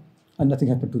life and nothing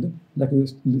happened to them. Like you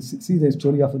see the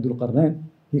story of Dhul Qarnayn.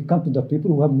 He comes to the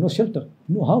people who have no shelter,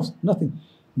 no house, nothing.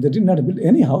 They did not build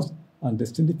any house and they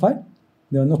still live fine.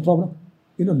 There was no problem.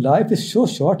 Life is so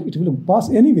short, it will pass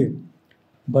anyway.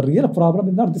 But real problem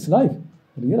is not this life.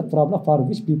 Real problem for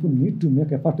which people need to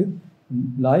make effort is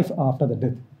life after the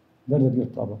death. That's the real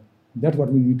problem. That's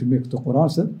what we need to make. The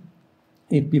Quran says,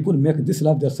 if people make this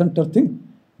life their center thing,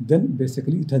 then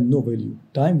basically it has no value.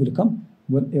 Time will come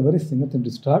when every single thing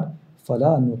will start.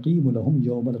 فَلَا نُقِيمُ لَهُمْ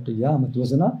يَوْمَ الْقِيَامَةِ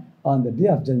وَزْنًا. On the day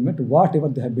of judgment, whatever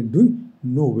they have been doing,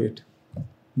 no weight,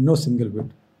 no single weight.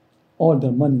 All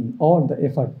the money, all the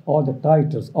effort, all the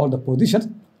titles, all the positions,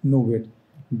 no weight.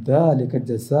 ذَلِكَ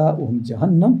جَزَاؤُهُمْ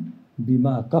جَهَنَّمْ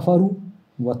بِمَا كَفَرُوا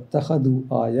وَاتَّخَذُوا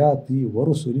آيَاتِي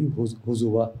وَرُسُلِي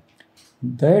هُزُوًا.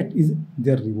 That is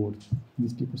their reward.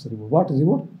 These people's reward. What is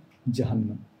reward?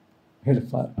 Jahannam,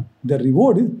 hellfire. The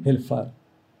reward is hellfire.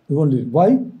 Only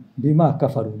why? Bima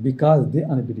kafaru, because they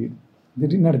unbelieved. They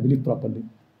did not believe properly.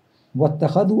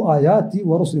 وَاتَّخَذُوا آيَاتِي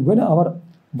وَرُسُلِي. When our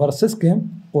verses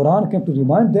came, Quran came to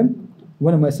remind them,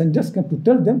 when messengers came to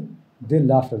tell them, they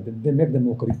laughed at them. They make them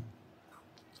mockery.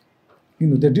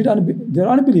 They are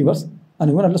unbelievers.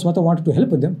 And when Allah subhanahu wa ta'ala wanted to help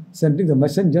them, sending the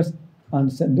messengers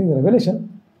and sending the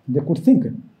revelation, they could think.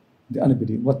 They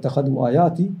unbelieve. وَاتَّخَذُوا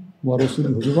آيَاتِي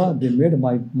وَرُسُلِي هُزُوًا. They made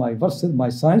my verses, my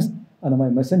signs, and my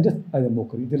messengers as a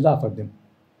mockery. They laugh at them.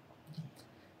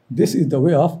 This is the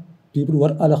way of people who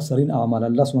are al-akhsarin a'mal.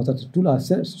 Allah subhanahu wa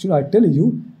ta'ala, should I tell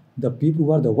you, the people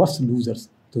who are the worst losers.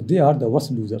 So they are the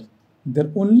worst losers. Their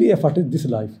only effort is this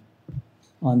life.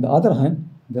 On the other hand,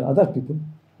 there are other people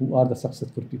who are the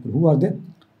successful people. Who are they?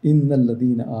 إِنَّ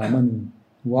الَّذِينَ آمَنُوا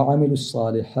وَعَمِلُوا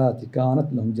الصَّالِحَاتِ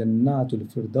كَانَتْ لَهُمْ جَنَّاتُ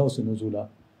الْفِرْدَوْسِ نُزُولًا.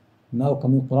 Now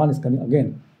Quran is coming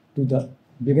again to the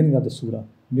beginning of the surah.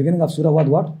 Beginning of surah was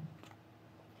what?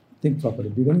 Think properly.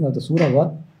 Beginning of the surah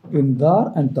was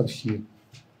Indar and Tabshir.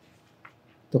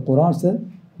 The Quran says,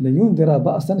 لَيُنْذِرَ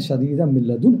بَأْسًا شَدِيدًا مِنْ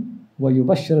لَدُنْ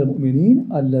وَيُبَشِّرَ الْمُؤْمِنِينَ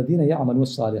الَّذِينَ يَعْمَلُونَ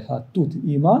الصَّالِحَاتِ. Truth,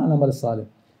 Iman and Amal Salih.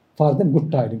 For them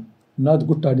good tidings. Now the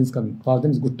good tidings coming. For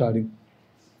them is good tidings.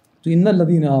 So إِنَّ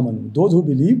الَّذِينَ آمَنُوا. Those who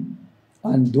believe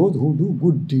and those who do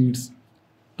good deeds.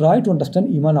 Try to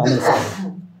understand Iman and Amal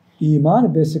Salih.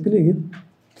 Iman basically is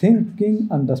thinking,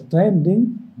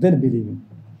 understanding, then believing.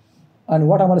 And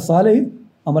what Amal Salih is?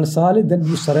 Amal Salih, then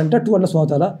you surrender to Allah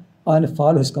subhanahu wa ta'ala and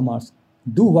follow His commands.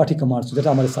 Do what He commands. So that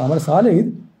Amal Salih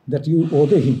is that you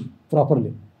obey Him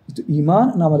properly. It's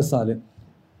Iman and Amal Salih.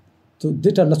 So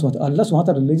that Allah subhanahu wa ta'ala. Allah subhanahu wa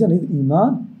ta'ala religion is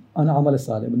Iman and Amal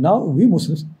Salih. But now we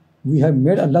Muslims, we have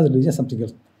made Allah's religion something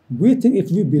else. We think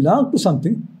if we belong to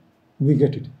something, we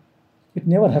get it. It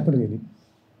never happened really.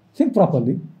 Think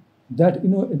properly that,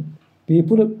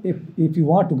 people, if you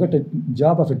want to get a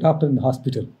job of a doctor in the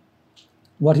hospital,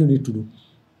 what you need to do?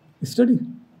 Study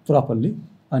properly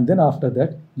And then after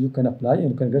that, you can apply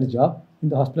and you can get a job in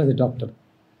the hospital as a doctor.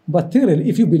 But theoretically,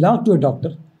 if you belong to a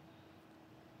doctor,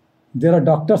 there are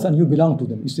doctors and you belong to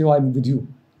them. You say, oh, I'm with you.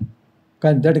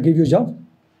 Can that give you a job?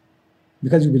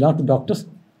 Because you belong to doctors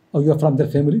or you are from their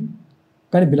family.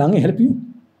 Can belonging help you?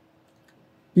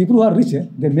 People who are rich,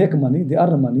 they make money, they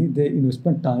earn money, they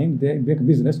spend time, they make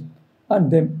business,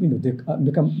 and they they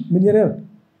become millionaire.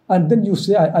 And then you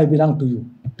say, I belong to you.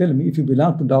 Tell me, if you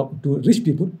belong to rich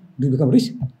people, do you become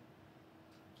rich?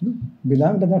 No.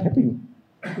 Belonging does not help you.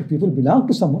 If people belong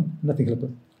to someone, nothing helps.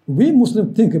 We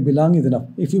Muslims think belonging is enough.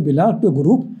 If you belong to a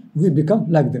group, we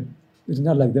become like them. It's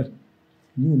not like that.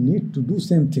 You need to do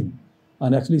same thing.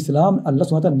 And actually, Islam, Allah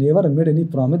subhanahu wa ta'ala never made any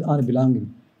promise on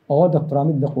belonging. All the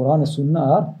promise in the Quran and Sunnah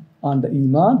are on the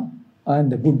Iman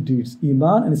and the good deeds.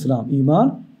 Iman and Islam.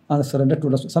 Iman and surrender to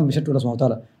Allah, submission to Allah subhanahu wa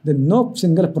ta'ala. There's no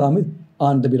single promise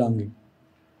on the belonging.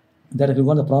 That if you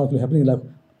want the promise happening, like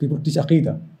people teach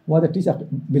Aqidah. Why they teach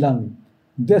belonging?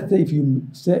 They say, if you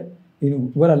say,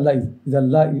 where Allah is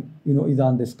Allah, is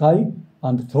on the sky,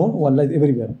 on the throne, or Allah is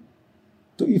everywhere.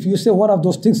 So if you say one of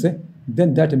those things,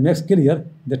 then that makes clear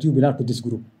that you belong to this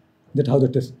group. That's how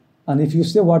that is. And if you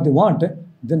say what they want,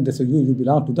 then they say you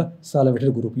belong to the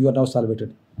salvated group. You are now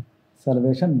salvated.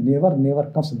 Salvation never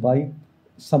comes by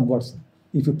some words.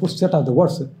 If you put set of the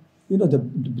words, the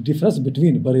difference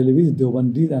between Barelvis,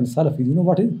 Deobandis and Salafis, you know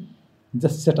what is?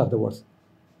 Just set of the words.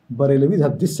 Barelvis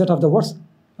have this set of the words,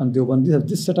 and Deobandis have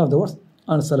this set of the words,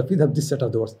 and Salafis have this set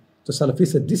of the words. So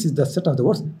Salafis said this is the set of the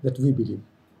words that we believe.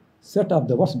 Set of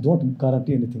the words don't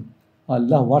guarantee anything.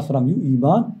 Allah wants from you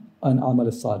Iman and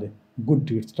Amal Saleh, good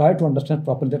deeds. Try to understand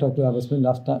properly. That I was explaining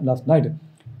last night.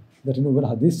 That when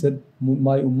Hadith said,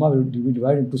 my Ummah will be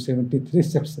divided into 73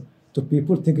 sects. So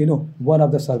people think, one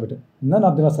of the salvated. None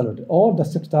of them are salvated. All the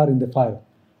sects are in the fire,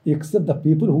 except the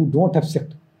people who don't have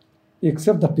sect,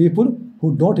 except the people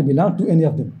who don't belong to any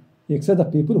of them, except the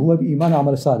people who have Iman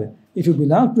Amal Saleh. If you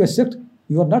belong to a sect,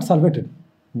 you are not salvated.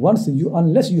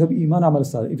 Unless you have Iman Amal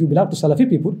Saleh. If you belong to Salafi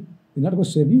people, they're not going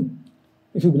to save you.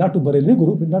 If you belong to Barelvi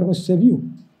group, it's not going to save you.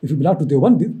 If you belong to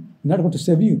Deobandi, it's not going to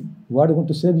save you. What is going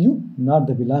to save you? Not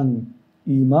the belonging.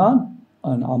 Iman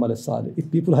and Amal Saleh. If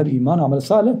people have Iman and Amal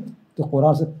Saleh, the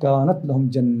Quran says, كَانَتْ لَهُمْ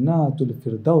جَنَّاتُ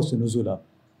الْفِرْدَوْسِ نُزُلًا.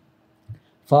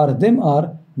 For them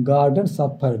are gardens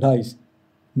of paradise.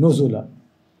 Nuzula.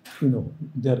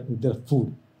 Their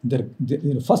food. Their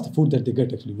first food that they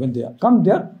get actually. When they come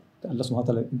there, Allah subhanahu wa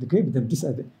ta'ala gave them this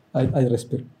I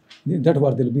respect. That's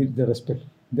what they'll be their respect.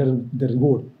 Their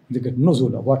reward. They get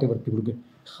nuzula, whatever people get.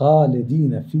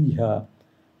 Khalidina fiha.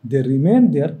 They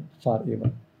remain there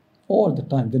forever. All the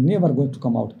time. They're never going to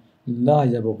come out. La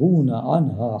yabghuna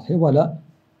anha hiwala.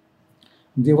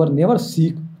 They were never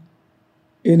seek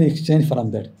any exchange from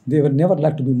that. They were never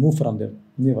like to be moved from there.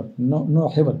 Never.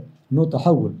 No hiwal. No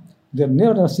tahawul. They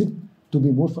never seek to be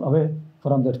moved away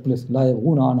from that place. La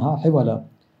yabghuna anha hiwala.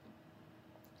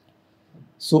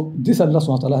 So this Allah subhanahu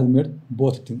wa ta'ala has made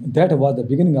both things. That was the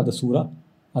beginning of the surah.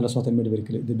 Allah subhanahu wa ta'ala made it very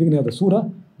clear. The beginning of the surah,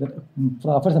 that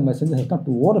prophets and messengers have come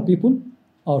to warn people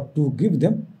or to give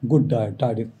them good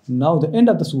tidings. Now the end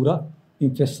of the surah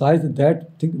emphasizes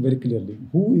that thing very clearly.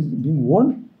 Who is being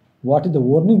warned, what is the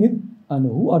warning is, and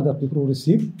who are the people who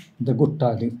receive the good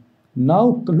tidings.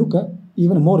 Now look at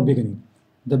even more beginning.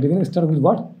 The beginning starts with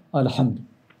what? Alhamd.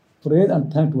 Praise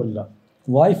and thank to Allah.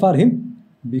 Why for him?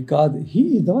 Because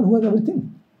he is the one who has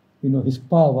everything. His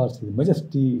powers, his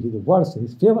majesty, his words,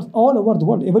 his favors, all over the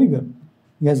world, everywhere.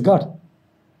 He has got.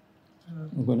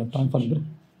 I'm going to have time for a bit.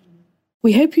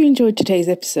 We hope you enjoyed today's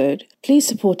episode. Please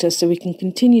support us so we can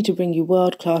continue to bring you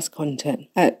world-class content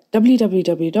at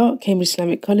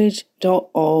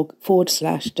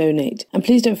www.cambridgeislamicccollege.org/donate. And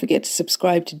please don't forget to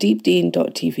subscribe to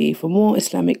deepdeen.tv for more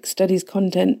Islamic studies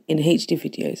content in HD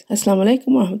videos. Assalamu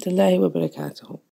alaikum wa rahmatullahi wa barakatuh.